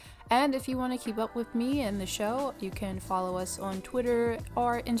there. And if you want to keep up with me and the show, you can follow us on Twitter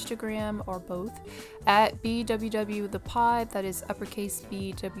or Instagram or both at BWW the Pod. That is uppercase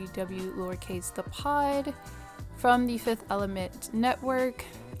BWW lowercase the Pod. From the Fifth Element Network,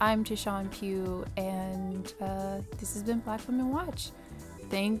 I'm Tishawn Pugh, and this has been Black Women Watch.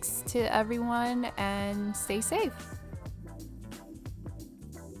 Thanks to everyone, and stay safe.